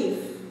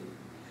safe.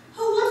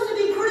 Who wants to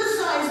be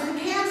criticized and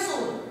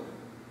canceled?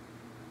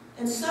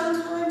 And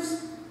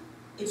sometimes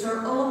it's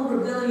our own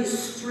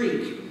rebellious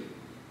streak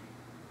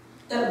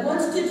that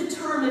wants to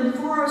determine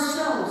for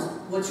ourselves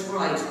what's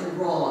right and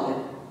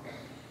wrong.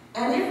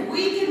 And if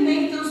we can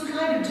make those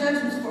kind of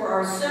judgments for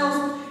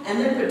ourselves and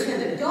then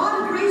pretend that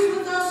God agrees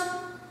with us,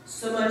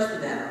 so much the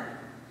better.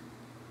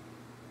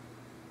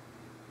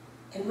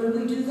 And when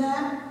we do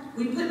that,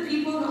 we put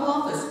people in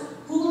office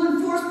who will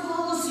enforce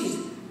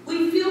policies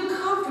we feel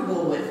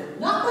comfortable with,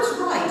 not what's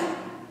right,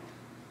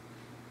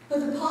 but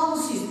the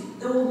policies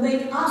that will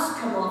make us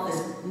come off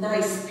as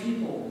nice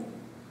people.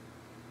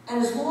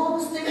 And as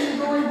long as things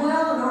are going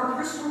well in our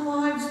personal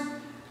lives,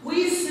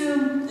 we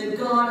assume that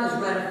God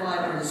has ratified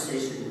our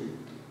decision.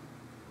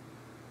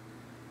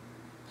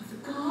 But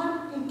the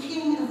God and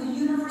King of the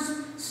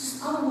universe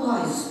says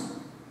otherwise.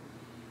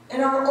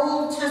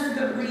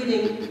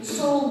 reading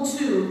Psalm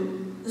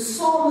 2, the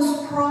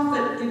psalmist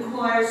prophet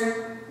inquires,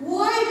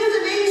 why do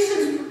the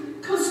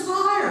nations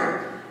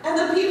conspire and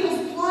the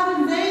peoples plot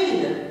in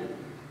vain?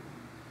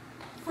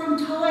 From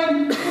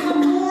time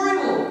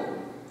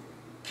immemorial,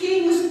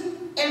 kings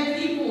and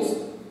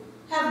peoples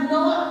have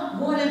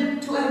not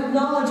wanted to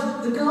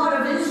acknowledge the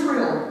God of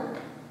Israel.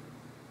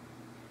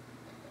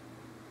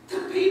 The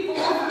people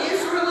of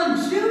Israel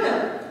and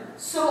Judah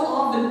so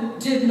often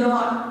did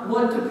not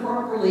want to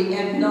properly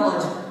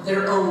acknowledge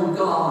their own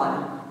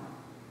God.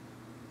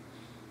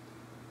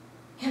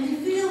 And they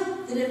feel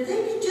that if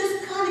they can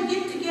just kind of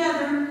get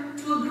together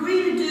to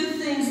agree to do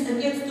things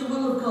against the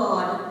will of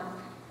God,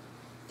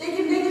 they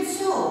can make it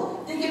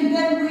so. They can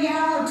bend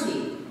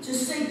reality to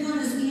say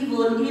good is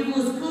evil and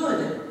evil is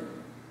good.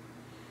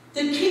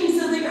 The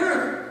kings of the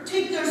earth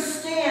take their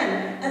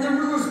stand and the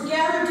rulers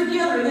gather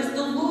together against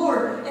the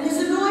Lord and His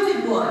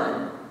anointed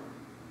one.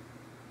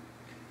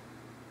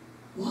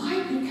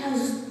 Why?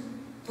 Because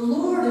the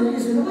Lord and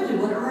His anointed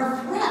one are a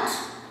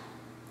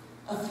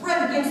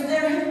threat against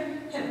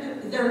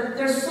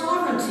their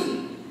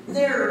sovereignty,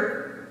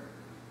 their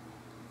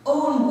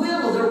own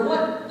will,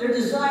 their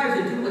desire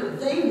to do what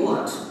they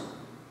want.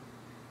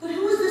 But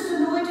who is this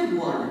anointed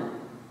one?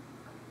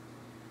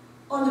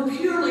 On the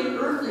purely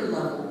earthly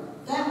level,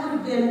 that would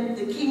have been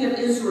the king of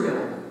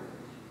Israel,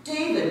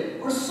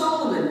 David or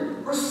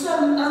Solomon or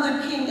some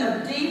other king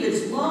of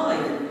David's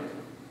line,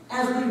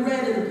 as we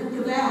read in the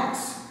book of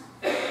Acts,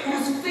 who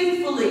was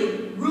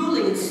faithfully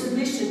ruling in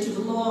submission to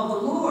the law of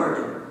the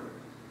Lord.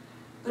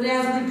 But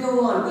as we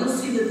go on, we'll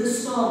see that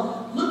this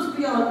psalm looks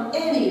beyond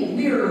any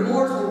mere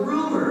mortal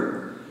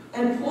rumor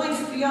and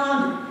points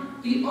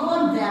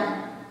beyond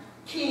that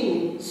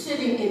king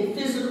sitting in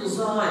physical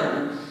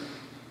Zion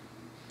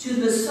to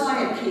the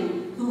Messiah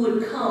king who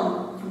would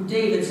come from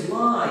David's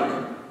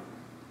line.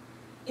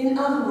 In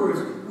other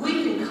words,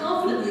 we can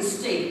confidently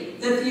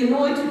state that the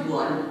anointed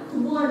one, the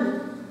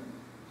one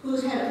who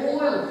has had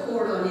oil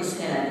poured on his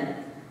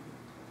head,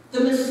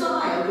 the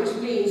Messiah, which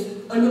means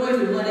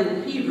anointed one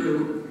in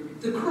Hebrew,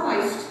 the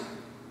Christ,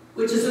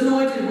 which is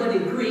anointed one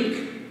in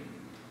Greek,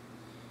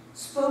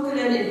 spoken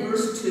in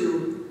verse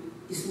 2,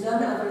 is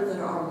none other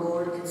than our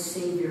Lord and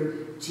Savior,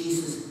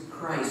 Jesus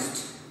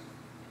Christ.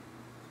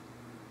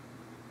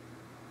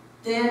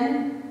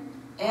 Then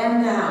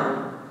and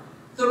now,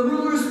 the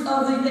rulers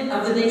of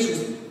the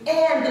nations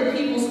and the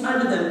peoples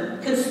under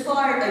them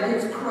conspire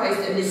against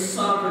Christ and His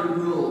sovereign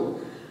rule.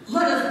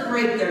 Let us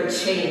break their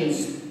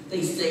chains,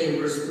 they say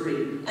in verse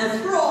 3,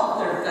 and throw off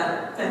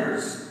their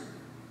fetters.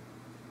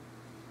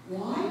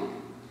 Why?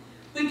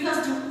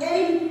 Because to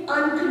any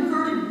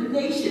unconverted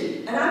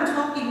nation, and I'm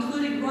talking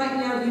including right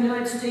now the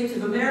United States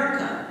of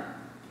America,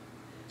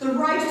 the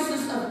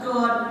righteousness of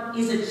God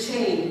is a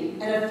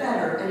chain and a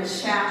fetter and a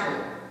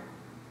shackle.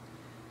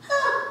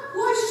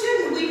 Why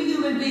shouldn't we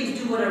human beings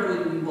do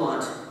whatever we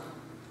want?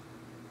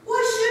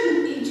 Why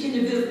shouldn't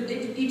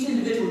each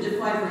individual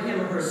define for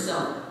him or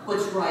herself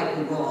what's right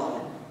and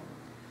wrong?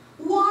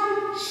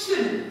 Why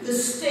shouldn't the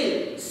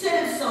state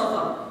set itself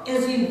up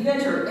as the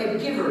inventor and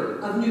giver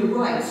of new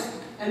rights,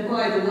 and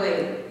by the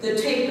way, the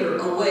taker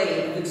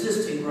away of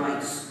existing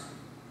rights?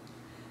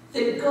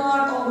 That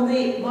God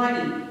Almighty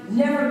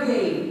never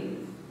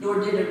gave, nor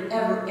did it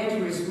ever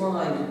enter His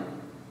mind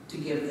to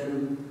give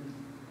them.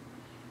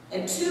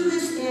 And to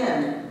this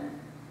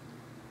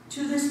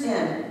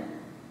end,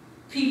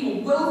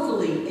 people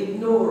willfully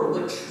ignore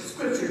what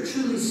Scripture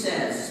truly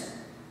says.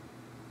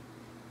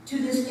 To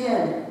this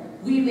end,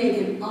 we make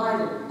an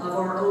idol of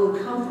our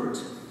own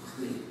comfort.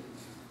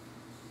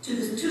 To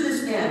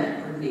this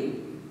end,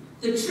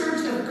 the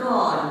church of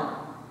God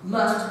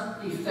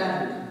must be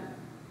fettered.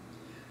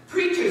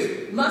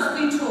 Preachers must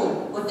be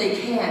told what they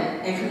can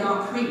and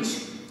cannot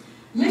preach.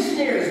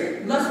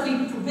 Missionaries must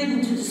be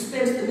forbidden to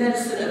dispense the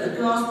medicine of the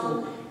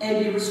gospel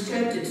and be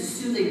restricted to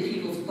soothing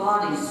people's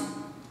bodies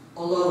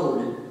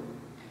alone.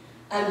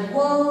 And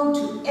woe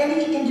to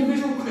any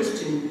individual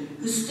Christian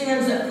who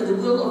stands up for the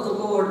will of the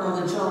Lord on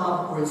the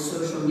job or in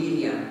social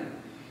media.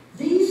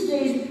 These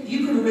days,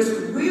 you can risk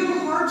real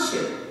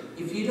hardship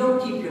if you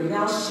don't keep your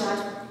mouth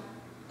shut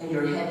and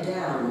your head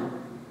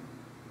down.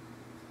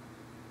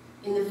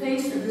 In the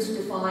face of this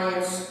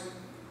defiance,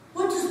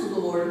 what does the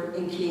Lord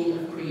and King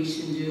of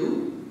creation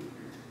do?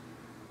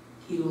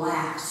 He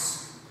laughs.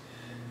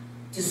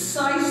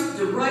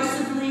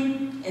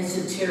 Derisively and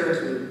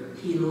satirically,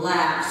 He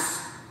laughs.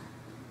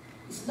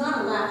 It's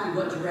not a laugh He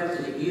wants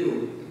directed at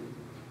you.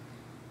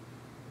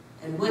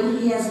 And when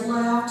He has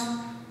laughed,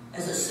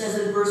 as it says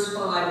in verse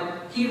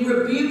 5, He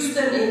rebukes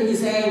them in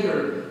His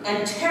anger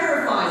and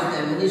terrifies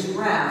them in His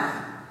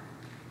wrath.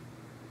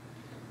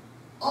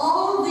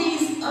 All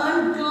these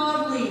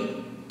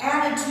ungodly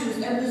attitudes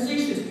and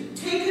positions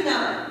taken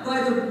up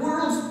by the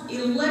world's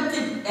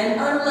elected and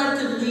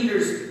unelected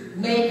leaders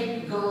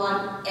make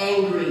God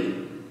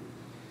angry,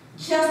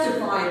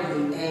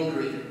 justifiably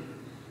angry.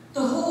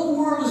 The whole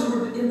world is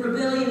in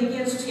rebellion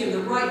against Him, the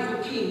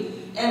rightful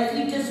King, and if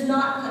He does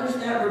not punish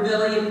that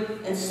rebellion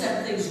and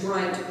set things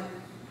right,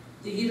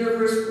 the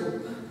universe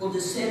will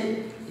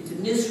descend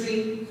into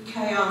misery,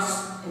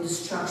 chaos, and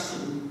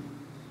destruction.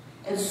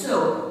 And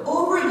so,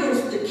 over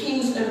against the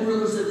kings and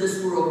rulers of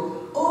this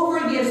world, over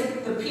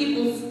against the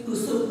people who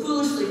so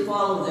foolishly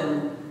follow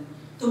them,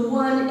 the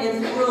one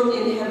enthroned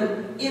in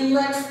heaven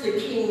elects the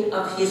king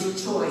of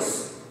his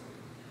choice.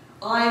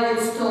 I have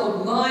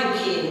installed my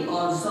king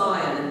on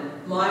Zion,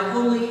 my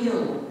holy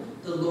hill,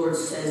 the Lord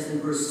says in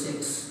verse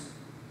 6.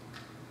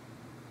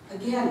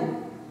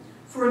 Again,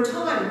 for a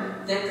time,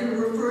 that could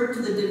refer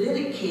to the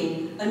Davidic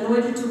king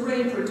anointed to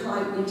reign for a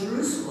time in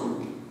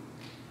Jerusalem.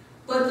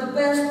 But the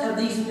best of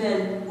these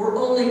men were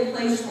only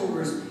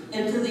placeholders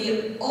until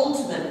the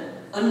ultimate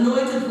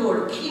anointed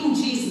Lord, King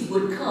Jesus,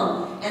 would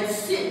come and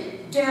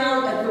sit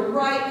down at the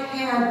right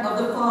hand of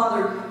the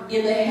Father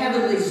in the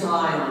heavenly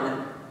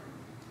Zion.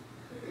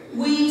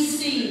 We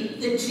see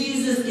that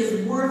Jesus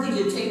is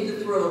worthy to take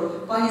the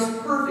throne by his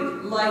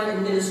perfect life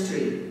and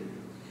ministry,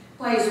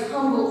 by his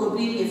humble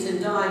obedience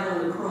in dying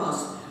on the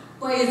cross,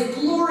 by his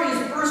glorious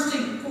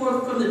bursting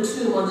forth from the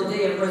tomb on the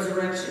day of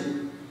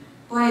resurrection,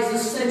 by his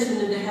ascension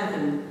into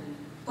heaven,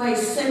 by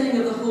his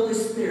sending of the Holy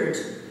Spirit.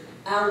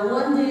 And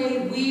one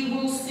day we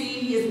will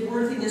see his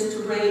worthiness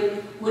to reign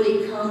when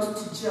he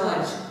comes to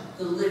judge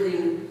the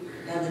living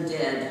and the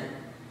dead.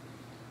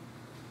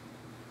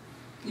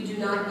 We do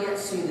not yet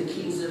see the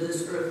kings of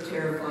this earth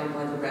terrified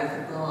by the wrath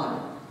of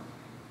God.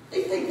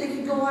 They think they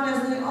can go on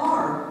as they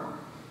are.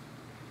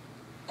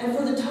 And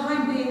for the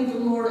time being, the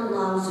Lord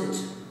allows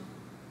it.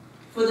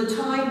 For the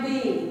time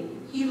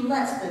being, he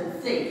lets them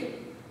think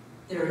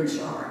they're in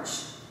charge.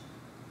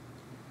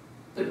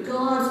 But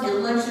God's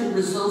election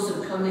results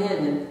have come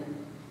in,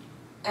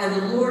 and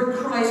the Lord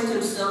Christ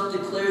himself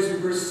declares in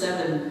verse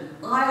 7,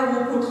 I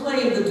will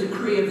proclaim the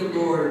decree of the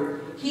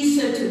Lord. He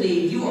said to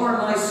me, you are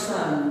my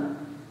son.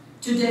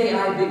 Today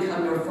I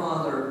become your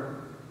father.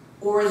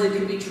 Or as it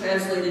can be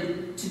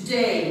translated,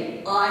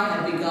 today I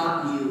have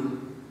begotten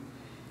you.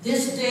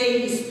 This day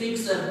he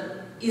speaks of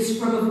is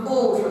from of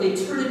old, from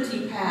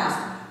eternity past,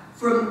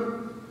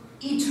 from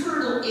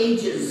eternal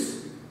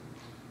ages.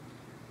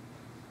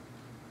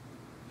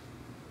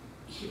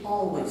 He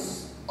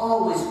always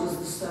was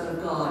the Son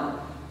of God.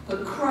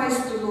 But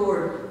Christ the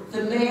Lord,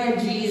 the man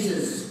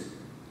Jesus,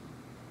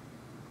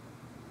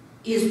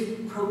 is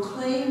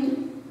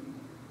proclaimed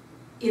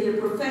in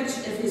the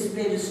perfection of his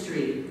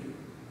ministry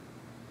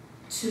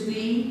to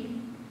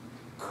be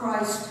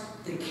Christ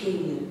the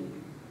King.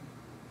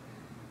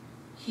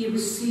 He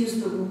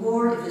receives the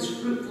reward of his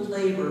fruitful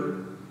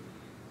labor.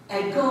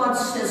 And God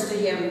says to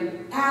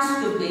him,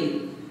 ask of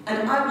me,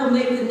 and I will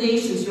make the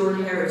nations your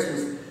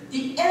inheritance,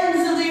 the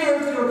ends of the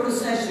earth your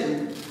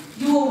possession.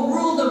 You will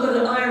rule them with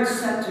an iron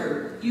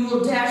scepter. You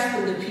will dash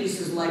them to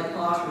pieces like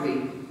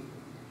pottery.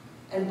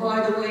 And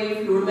by the way,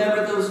 if you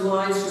remember those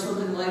lines or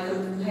something like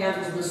them from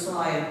Handel's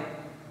Messiah,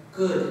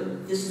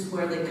 good, this is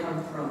where they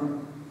come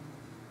from.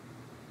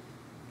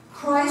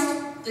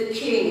 Christ the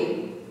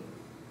King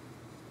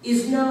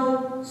is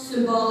no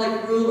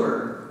symbolic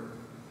ruler.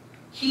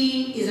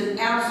 He is an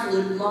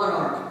absolute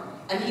monarch,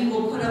 and he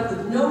will put up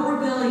with no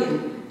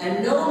rebellion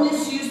and no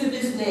misuse of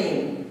his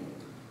name,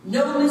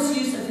 no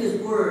misuse of his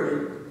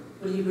word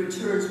when he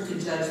returns to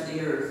judge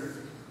the earth.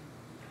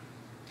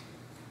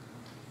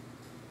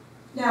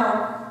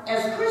 Now,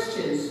 as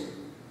Christians,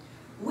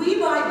 we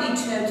might be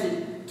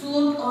tempted to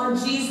look on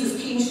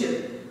Jesus'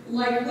 kingship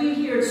like we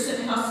here in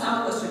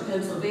southwestern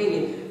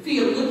Pennsylvania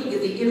feel looking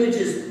at the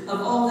images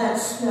of all that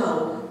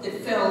snow that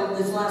fell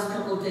this last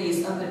couple of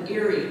days up in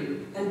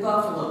Erie and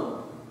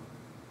Buffalo.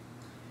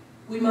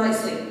 We might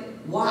say,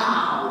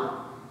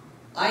 wow,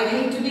 I'd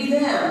hate to be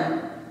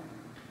them,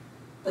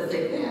 but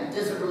that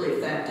doesn't really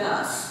affect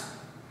us.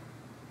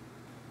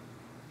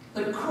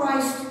 But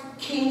Christ's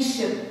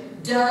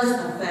kingship does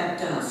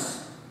affect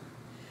us.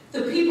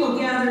 The people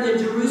gathered in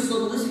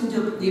Jerusalem listening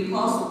to the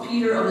Apostle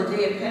Peter on the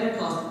day of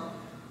Pentecost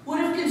would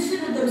have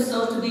considered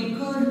themselves to be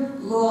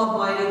good,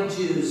 law-abiding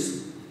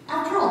Jews.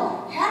 After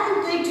all,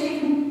 hadn't they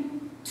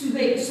taken to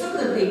make, some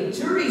of them made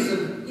journeys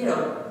of,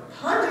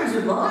 hundreds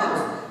of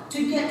miles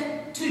to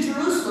get to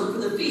Jerusalem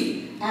for the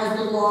feast, as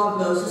the law of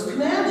Moses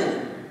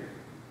commanded?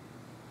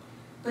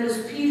 But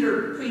as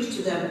Peter preached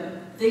to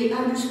them, they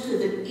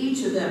understood that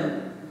each of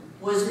them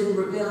was in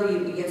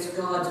rebellion against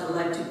God's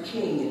elected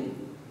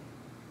king.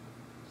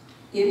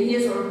 In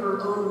his or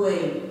her own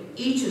way,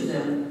 each of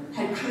them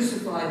had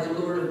crucified the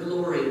Lord of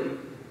glory.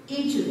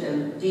 Each of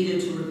them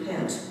needed to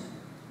repent.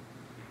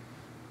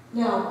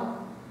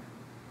 Now,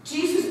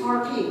 Jesus,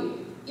 our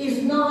King,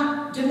 is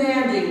not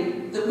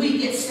demanding that we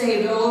get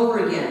saved all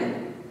over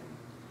again.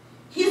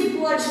 His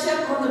blood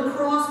shed on the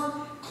cross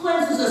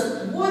cleanses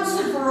us once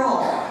and for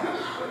all.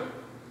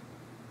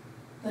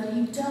 But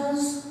he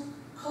does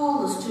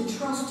call us to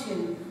trust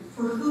him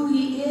for who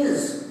he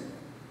is,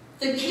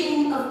 the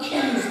King of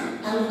kings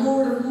and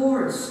Lord of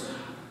lords.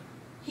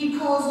 He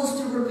calls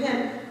us to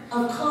repent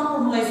of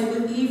compromising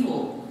with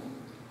evil,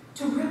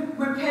 to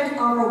repent of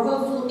our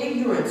willful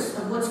ignorance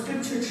of what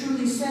Scripture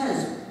truly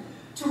says,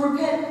 to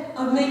repent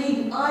of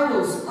making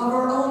idols of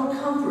our own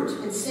comfort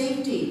and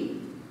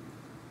safety.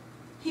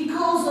 He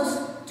calls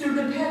us to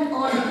depend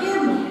on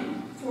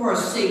him for our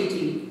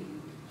safety,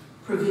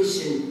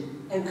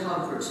 provision, and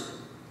comfort.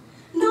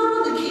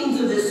 Not on the kings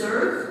of this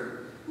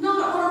earth,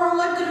 not on our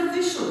elected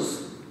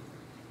officials.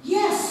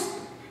 Yes,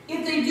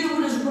 if they do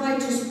what is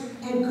righteous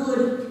and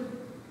good,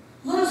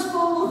 let us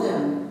follow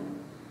them.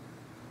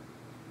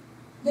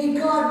 May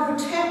God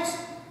protect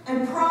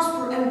and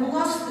prosper and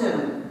bless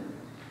them.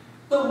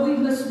 But we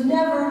must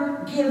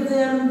never give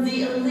them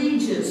the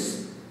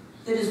allegiance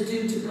that is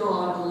due to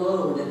God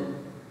alone.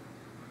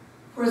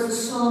 For as the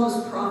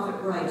psalmist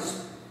prophet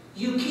writes,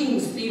 "You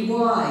kings, be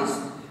wise.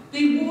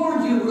 Be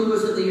warned, you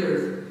rulers of the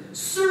earth.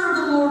 Serve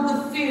the Lord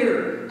with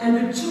fear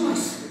and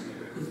rejoice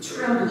with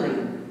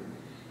trembling."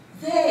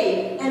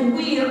 They and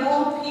we and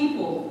all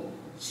people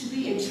should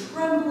be in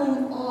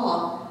trembling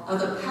awe of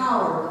the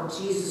power of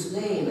Jesus'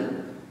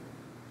 name.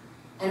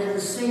 And at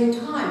the same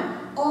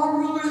time, all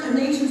rulers and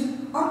nations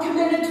are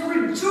commanded to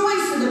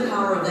rejoice in the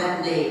power of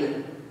that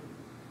name.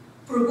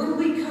 For when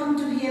we come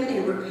to him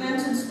in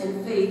repentance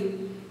and faith,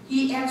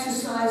 he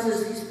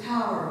exercises his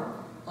power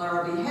on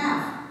our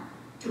behalf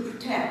to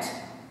protect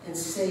and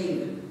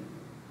save.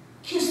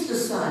 Kiss the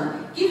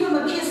Son. Give him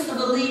a kiss of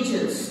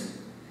allegiance,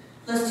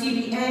 lest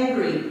he be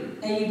angry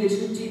and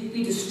you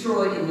be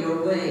destroyed in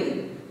your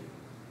way.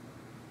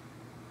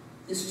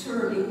 This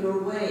term, in your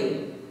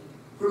way,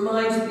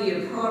 reminds me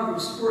of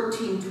Proverbs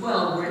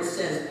 14:12, where it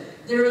says,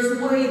 "There is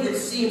a way that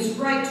seems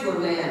right to a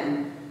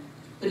man,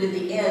 but in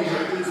the end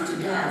it leads to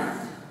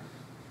death."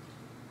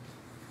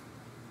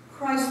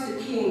 Christ the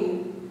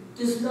King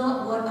does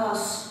not want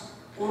us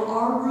or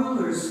our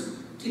rulers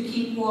to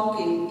keep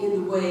walking in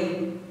the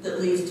way that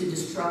leads to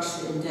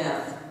destruction and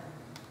death.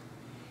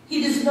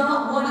 He does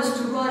not want us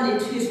to run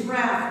into his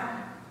wrath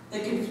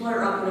that can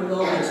flare up in a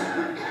moment.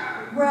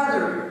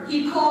 Rather,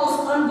 he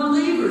calls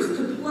unbelievers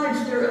to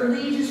pledge their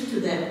allegiance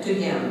to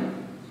him.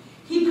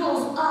 He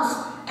calls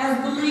us as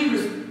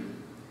believers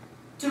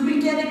to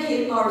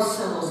rededicate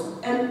ourselves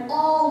and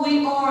all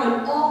we are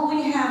and all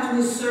we have to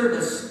his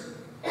service.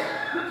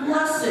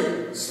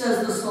 Blessed,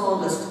 says the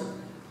psalmist,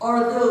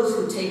 are those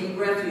who take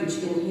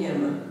refuge in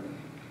him.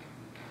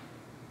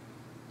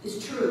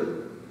 It's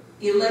true,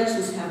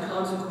 elections have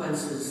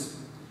consequences.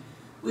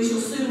 We shall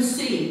soon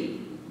see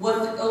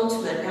what the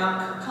ultimate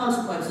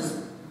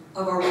consequences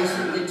of our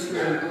recent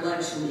midterm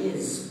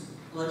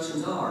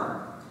elections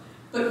are.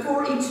 But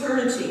for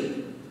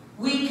eternity,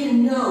 we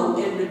can know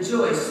and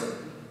rejoice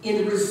in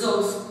the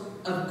results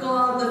of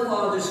God the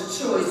Father's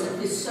choice of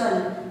his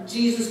Son,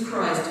 Jesus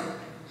Christ,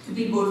 to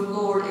be both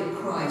Lord and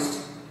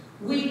Christ.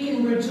 We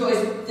can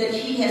rejoice that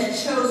he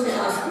has chosen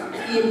us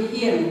in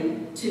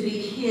him to be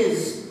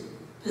his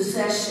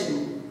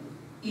possession,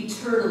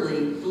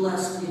 eternally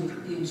blessed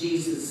in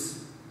Jesus.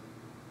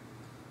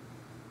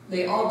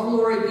 May all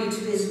glory be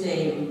to his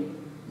name,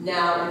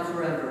 now and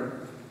forever.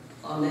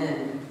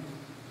 Amen.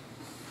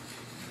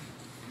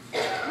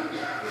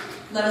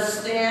 Let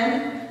us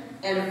stand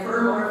and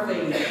affirm our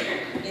faith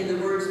in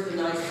the words of the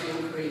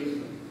Nicene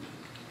Creed.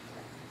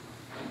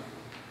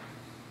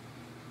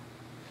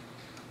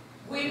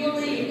 We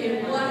believe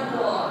in one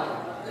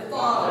God, the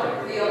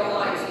Father, the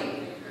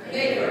Almighty,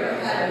 maker of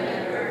heaven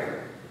and earth,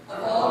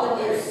 of all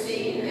that is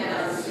seen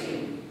and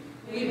unseen.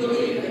 We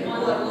believe in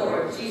one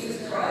Lord,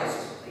 Jesus Christ,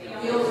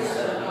 the only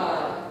Son of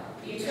God,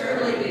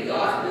 eternally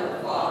begotten of the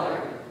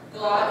Father,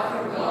 God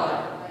from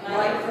God,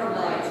 light from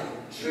light,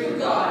 true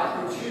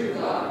God from true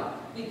God,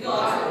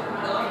 begotten,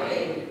 not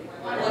made,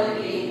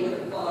 one being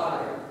with the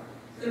Father.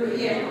 Through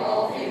him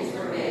all things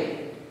were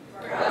made.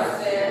 For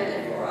us then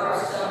and for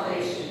our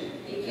salvation,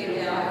 he came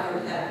down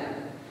from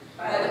heaven.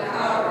 By the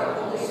power of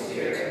the Holy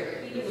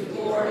Spirit, he was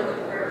born of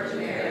the Virgin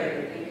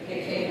Mary and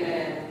became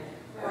man.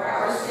 For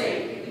our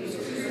sake, he was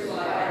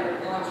crucified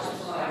under Pontius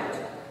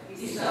Pilate.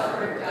 He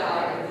suffered,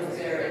 died, and was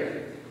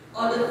buried.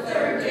 On the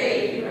third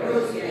day, he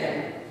rose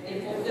again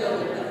in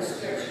fulfillment of the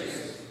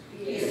Scriptures.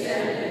 He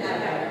ascended to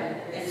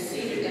heaven and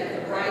seated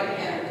at the right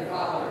hand of the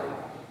Father.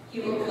 He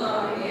will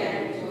come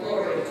again to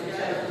glory to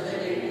judge the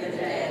living and the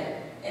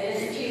dead, and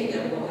his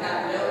kingdom will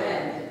have no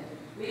end.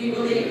 We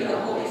believe in the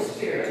Holy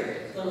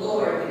Spirit, the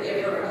Lord, the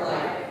giver of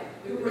life,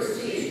 who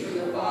proceeds from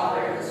the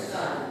Father and the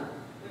Son.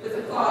 With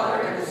the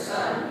Father and the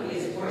Son, he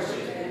is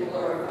worshipped and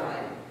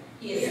glorified.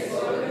 He is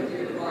spoken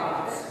through the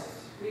prophets.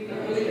 We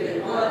believe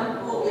in one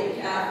holy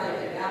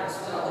Catholic and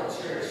Apostolic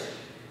Church.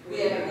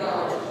 We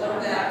acknowledge one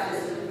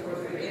baptism for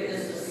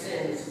forgiveness of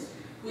sins.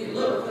 We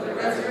look for the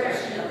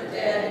resurrection of the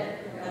dead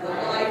and the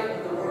life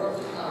of the world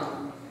to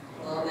come.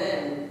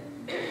 Amen.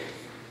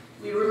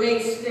 We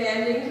remain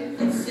standing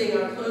and sing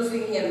our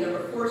closing hymn,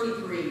 number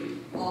 43,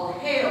 All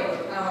Hail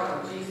the Power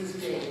of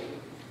Jesus' Name.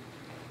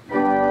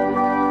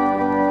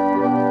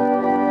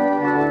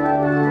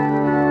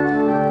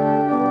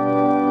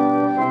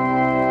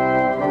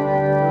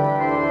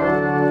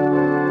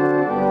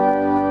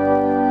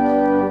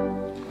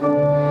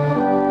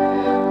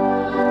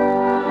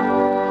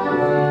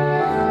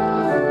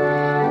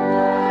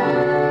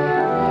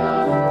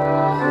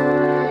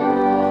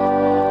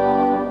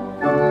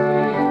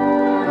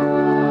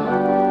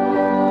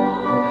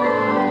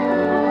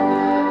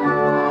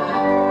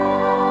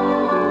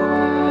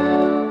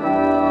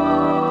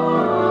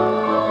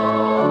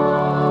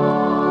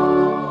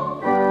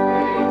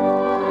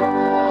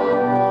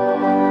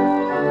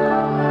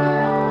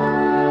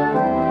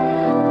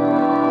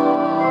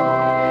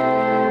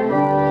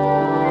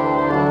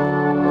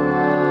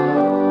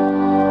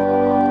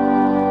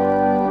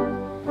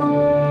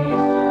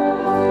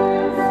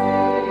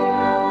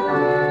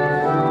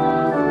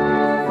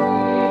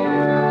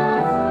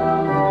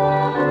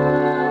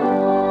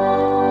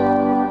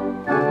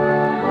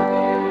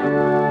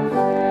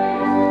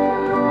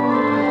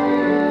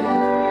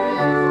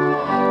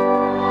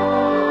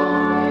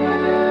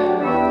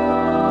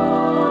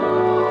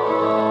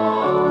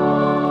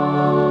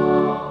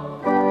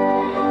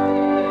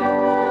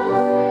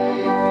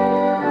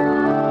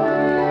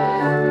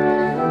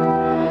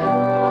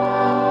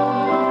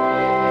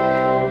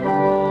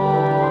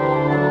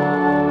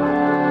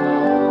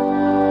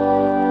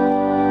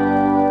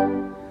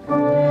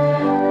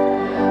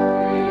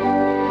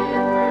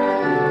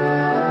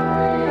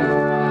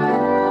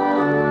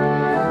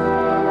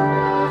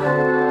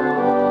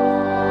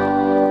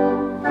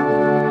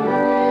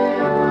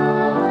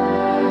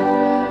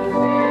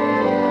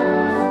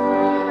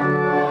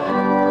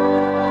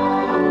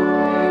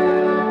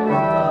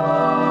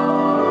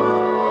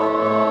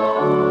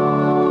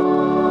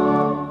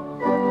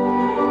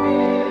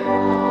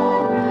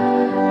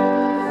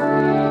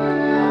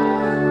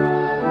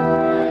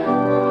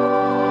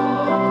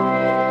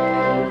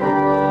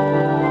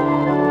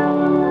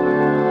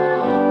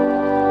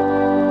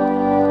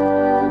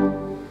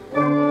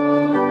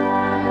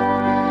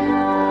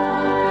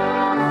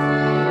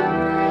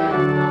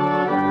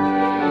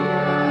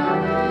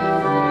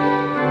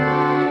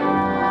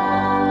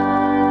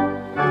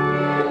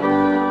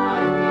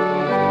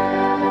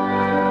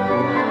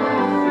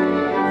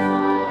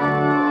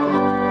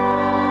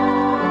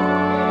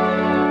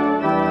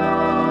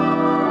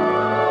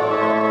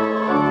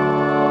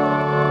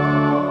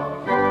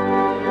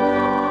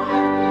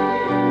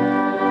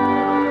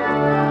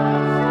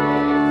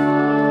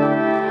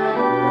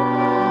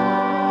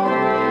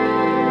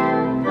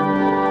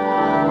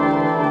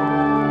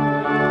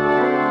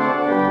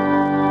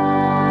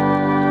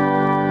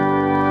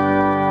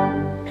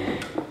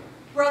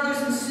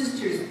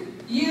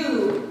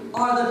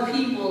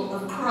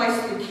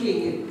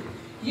 King.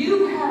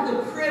 You have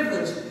the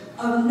privilege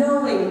of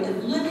knowing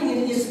and living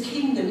in his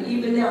kingdom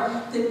even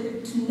now,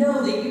 to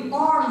know that you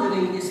are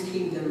living in his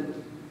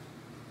kingdom.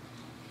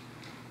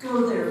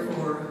 Go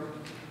therefore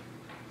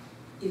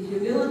in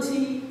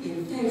humility,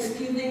 in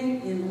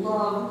thanksgiving, in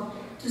love,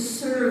 to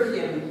serve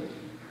him,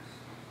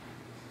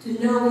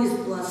 to know his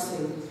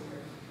blessing.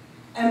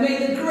 And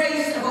may the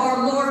grace of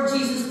our Lord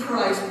Jesus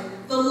Christ,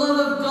 the love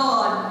of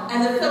God,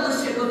 and the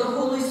fellowship of the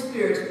Holy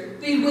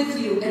Spirit be with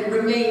you and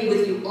remain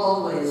with you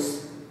always.